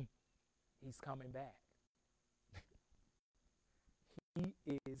 He's coming back.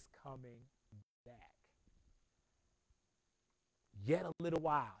 He is coming back. Yet a little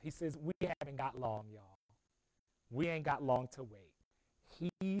while. He says, we haven't got long, y'all. We ain't got long to wait.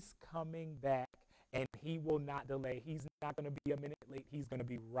 He's coming back, and he will not delay. He's not going to be a minute late. He's going to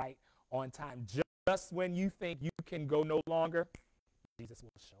be right on time. Just when you think you can go no longer, Jesus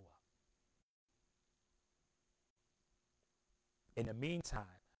will show up. In the meantime,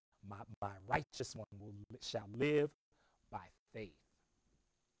 my righteous one shall live by faith.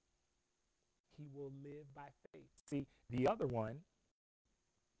 He will live by faith. See, the other one,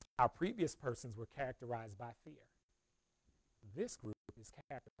 our previous persons were characterized by fear. This group is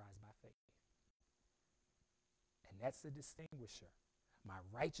characterized by faith. And that's the distinguisher. My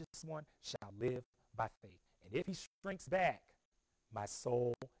righteous one shall live by faith. And if he shrinks back, my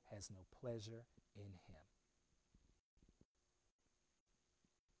soul has no pleasure in him.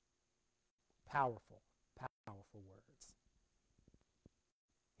 Powerful, powerful words.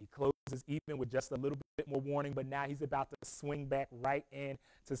 He closes even with just a little bit more warning, but now he's about to swing back right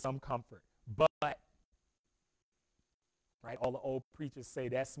into some comfort. But, right, all the old preachers say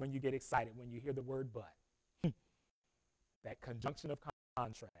that's when you get excited, when you hear the word but. That conjunction of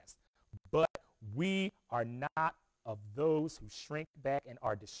contrast. But we are not of those who shrink back and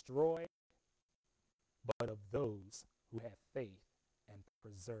are destroyed, but of those who have faith and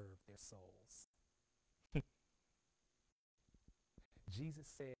preserve their souls. Jesus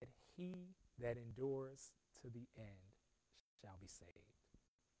said, he that endures to the end shall be saved.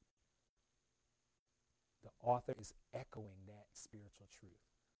 The author is echoing that spiritual truth.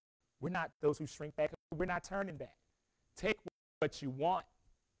 We're not those who shrink back. We're not turning back. Take what you want,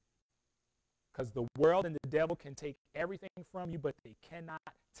 because the world and the devil can take everything from you, but they cannot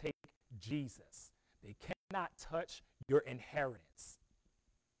take Jesus. They cannot touch your inheritance.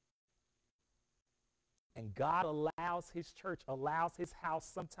 And God allows his church, allows his house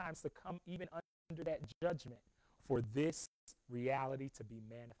sometimes to come even under that judgment for this reality to be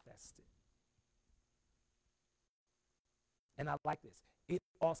manifested. And I like this. It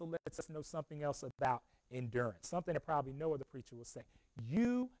also lets us know something else about endurance, something that probably no other preacher will say.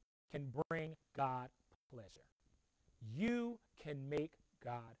 You can bring God pleasure. You can make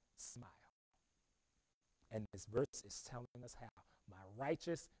God smile. And this verse is telling us how. My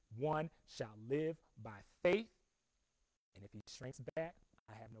righteous one shall live by faith, and if he shrinks back,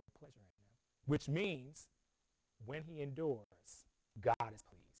 I have no pleasure in him. Which means when he endures, God is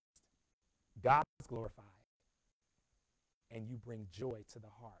pleased. God is glorified. And you bring joy to the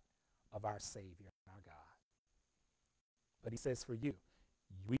heart of our Savior, our God. But he says for you,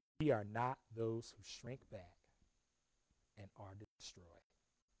 we are not those who shrink back and are destroyed,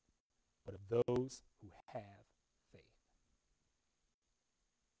 but of those who have faith.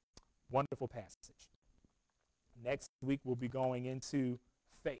 Wonderful passage. Next week we'll be going into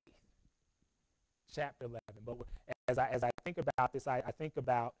faith, chapter 11. But as I think about this, I think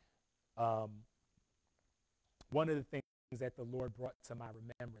about one of the things that the Lord brought to my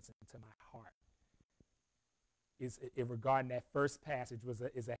remembrance and to my heart is regarding that first passage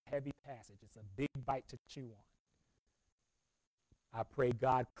is a heavy passage. It's a big bite to chew on. I pray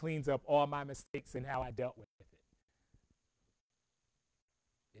God cleans up all my mistakes and how I dealt with it.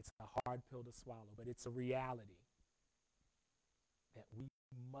 It's a hard pill to swallow, but it's a reality that we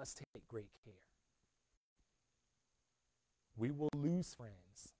must take great care. We will lose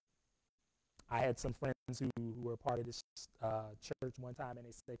friends. I had some friends who were part of this church one time, and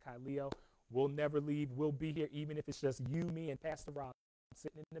they said, Kyleo, we'll never leave. We'll be here even if it's just you, me, and Pastor Rob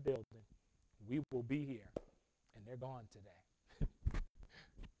sitting in the building. We will be here. And they're gone today. It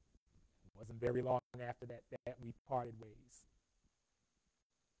wasn't very long after that we parted ways.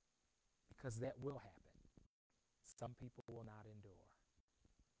 Because that will happen. Some people will not endure.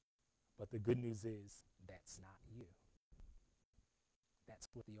 But the good news is that's not you. That's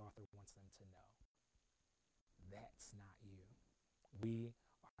what the author wants them to know. That's not you. We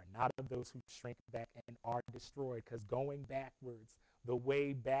are not of those who shrink back and are destroyed, because going backwards, the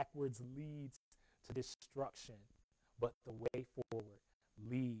way backwards leads to destruction, but the way forward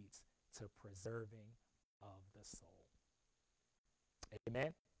leads to preserving of the soul.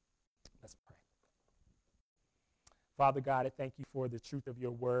 Amen? Let's pray. Father God, I thank you for the truth of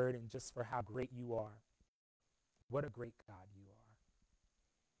your word and just for how great you are. What a great God you are.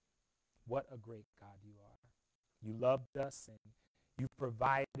 What a great God you are. You loved us and you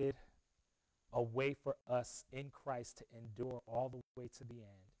provided a way for us in Christ to endure all the way to the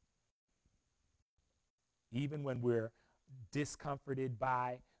end. Even when we're discomforted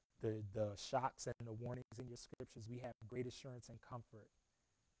by the shocks and the warnings in your scriptures, we have great assurance and comfort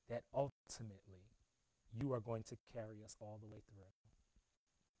that ultimately you are going to carry us all the way through.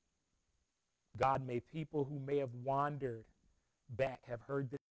 God, may people who may have wandered back have heard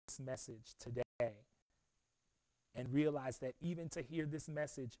this message today and realize that even to hear this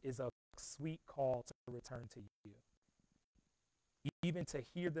message is a sweet call to return to you. Even to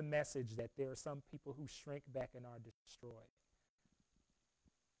hear the message that there are some people who shrink back and are destroyed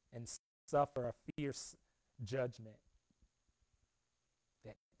and suffer a fierce judgment,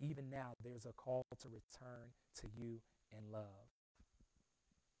 that even now there's a call to return to you in love,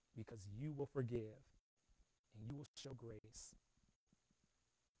 because you will forgive and you will show grace.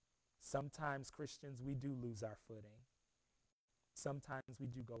 Sometimes, Christians, we do lose our footing. Sometimes we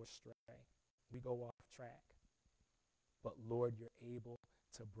do go astray. We go off track. But Lord, you're able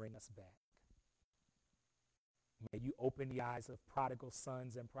to bring us back. May you open the eyes of prodigal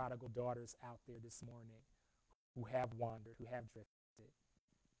sons and prodigal daughters out there this morning who have wandered, who have drifted,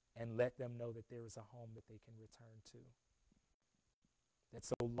 and let them know that there is a home that they can return to. That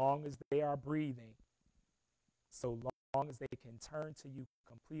so long as they are breathing, so long as they can turn to you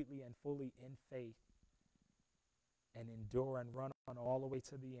completely and fully in faith and endure and run on all the way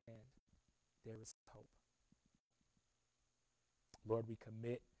to the end, there is hope. Lord, we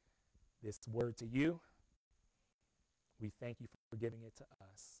commit this word to you. We thank you for giving it to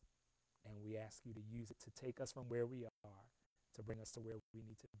us, and we ask you to use it to take us from where we are to bring us to where we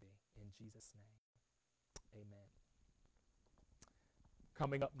need to be. In Jesus' name, amen.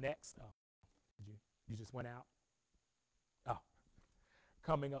 Coming up next, you just went out? Oh,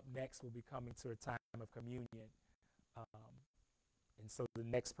 coming up next, we'll be coming to a time of communion. And so the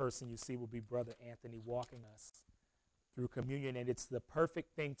next person you see will be Brother Anthony walking us through communion, and it's the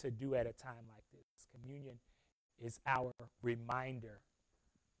perfect thing to do at a time like this. Communion is our reminder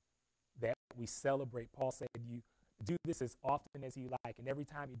that we celebrate. Paul said, you do this as often as you like, and every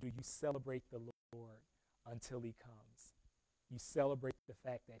time you do, you celebrate the Lord until he comes. You celebrate the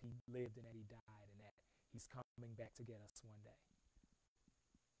fact that he lived and that he died and that he's coming back to get us one day.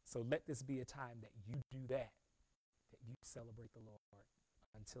 So let this be a time that you do that you celebrate the Lord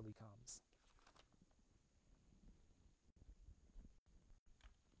until he comes.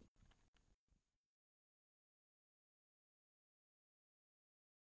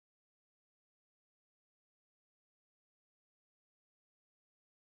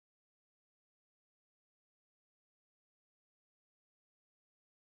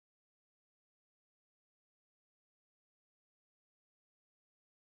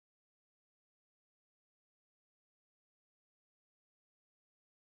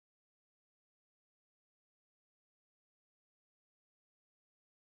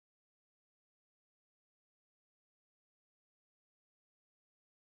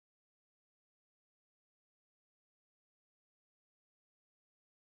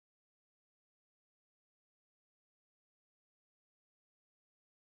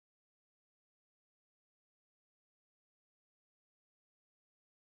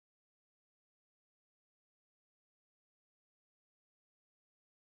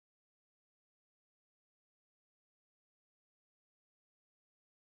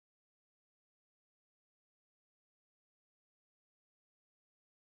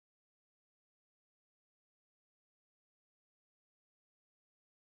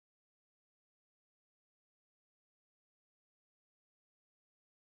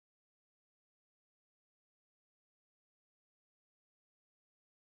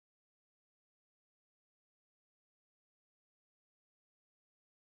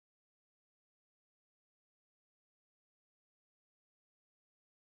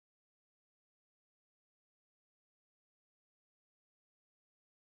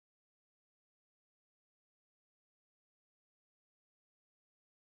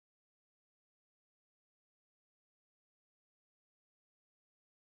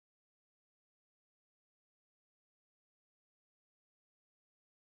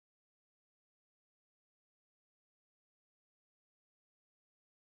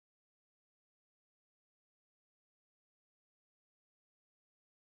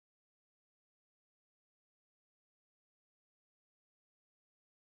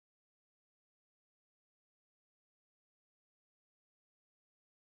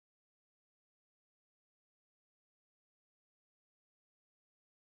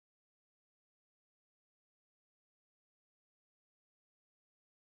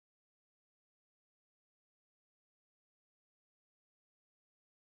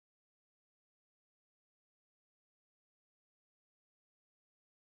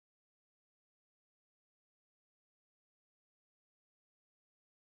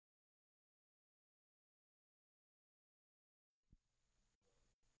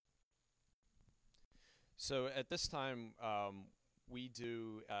 So at this time, we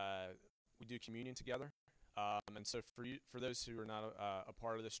do communion together. And so for those who are not a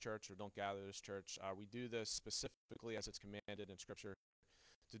part of this church or don't gather this church, we do this specifically as it's commanded in Scripture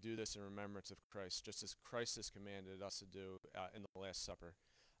to do this in remembrance of Christ, just as Christ has commanded us to do in the Last Supper.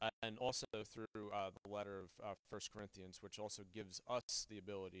 And also through the letter of 1 Corinthians, which also gives us the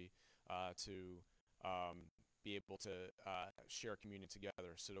ability to be able to share communion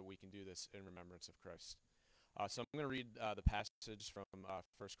together so that we can do this in remembrance of Christ. So I'm going to read the passage from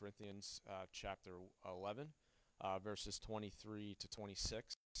 1 Corinthians chapter 11, verses 23 to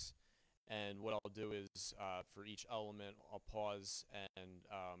 26. And what I'll do is for each element, I'll pause and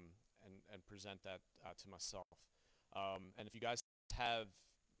present that to myself. And if you guys have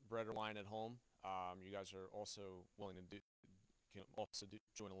bread or wine at home, you guys are also willing to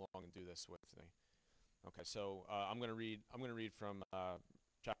join along and do this with me. Okay, so I'm going to read from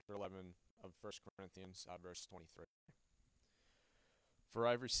chapter 11 of 1 Corinthians, verse 23. For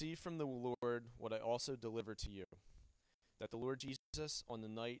I received from the Lord what I also delivered to you, that the Lord Jesus, on the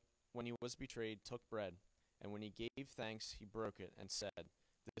night when he was betrayed, took bread, and when he gave thanks, he broke it and said,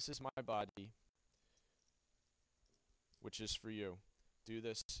 "This is my body, which is for you. Do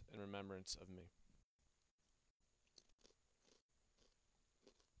this in remembrance of me."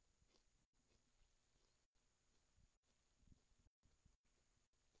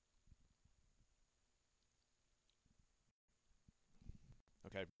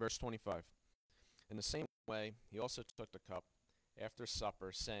 Okay, verse 25. In the same way, he also took the cup after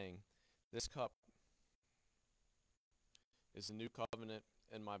supper, saying, "This cup is the new covenant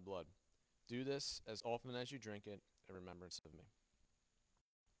in my blood. Do this as often as you drink it in remembrance of me."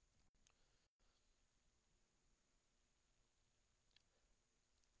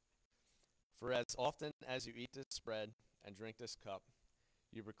 For as often as you eat this bread and drink this cup,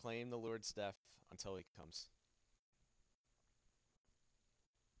 you proclaim the Lord's death until he comes.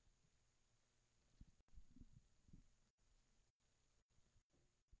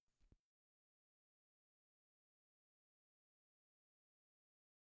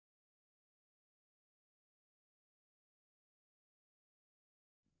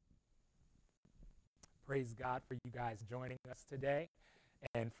 Praise God for you guys joining us today.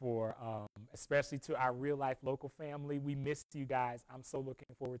 And for especially to our real life local family, we missed you guys. I'm so looking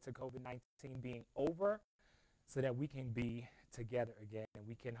forward to COVID-19 being over so that we can be together again and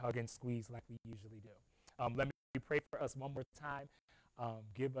we can hug and squeeze like we usually do. Let me pray for us one more time.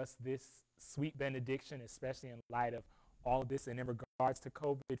 Give us this sweet benediction, especially in light of all of this. And in regards to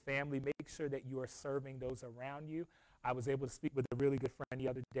COVID, family, make sure that you are serving those around you. I was able to speak with a really good friend the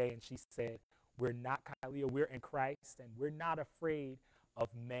other day, and she said, we're not, Kylia, we're in Christ, and we're not afraid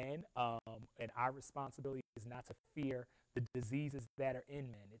of men, and our responsibility is not to fear the diseases that are in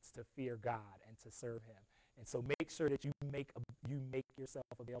men. It's to fear God and to serve him. And so make sure that you make yourself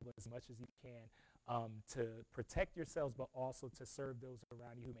available as much as you can to protect yourselves, but also to serve those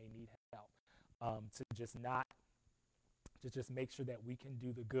around you who may need help, to just make sure that we can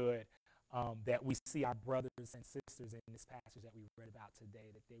do the good, that we see our brothers and sisters in this passage that we read about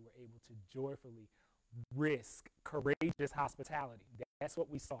today, that they were able to joyfully risk courageous hospitality. That's what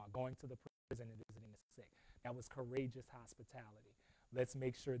we saw, going to the prison and visiting the sick. That was courageous hospitality. Let's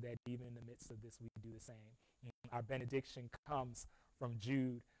make sure that even in the midst of this, we do the same. Our benediction comes from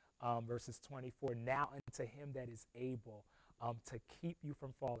Jude, verses 24. Now unto him that is able to keep you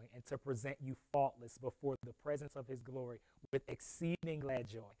from falling and to present you faultless before the presence of his glory with exceeding glad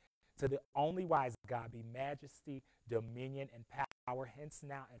joy. To the only wise God be majesty, dominion, and power, hence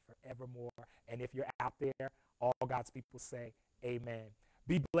now and forevermore. And if you're out there, all God's people say amen.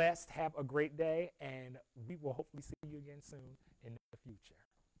 Be blessed, have a great day, and we will hopefully see you again soon in the future.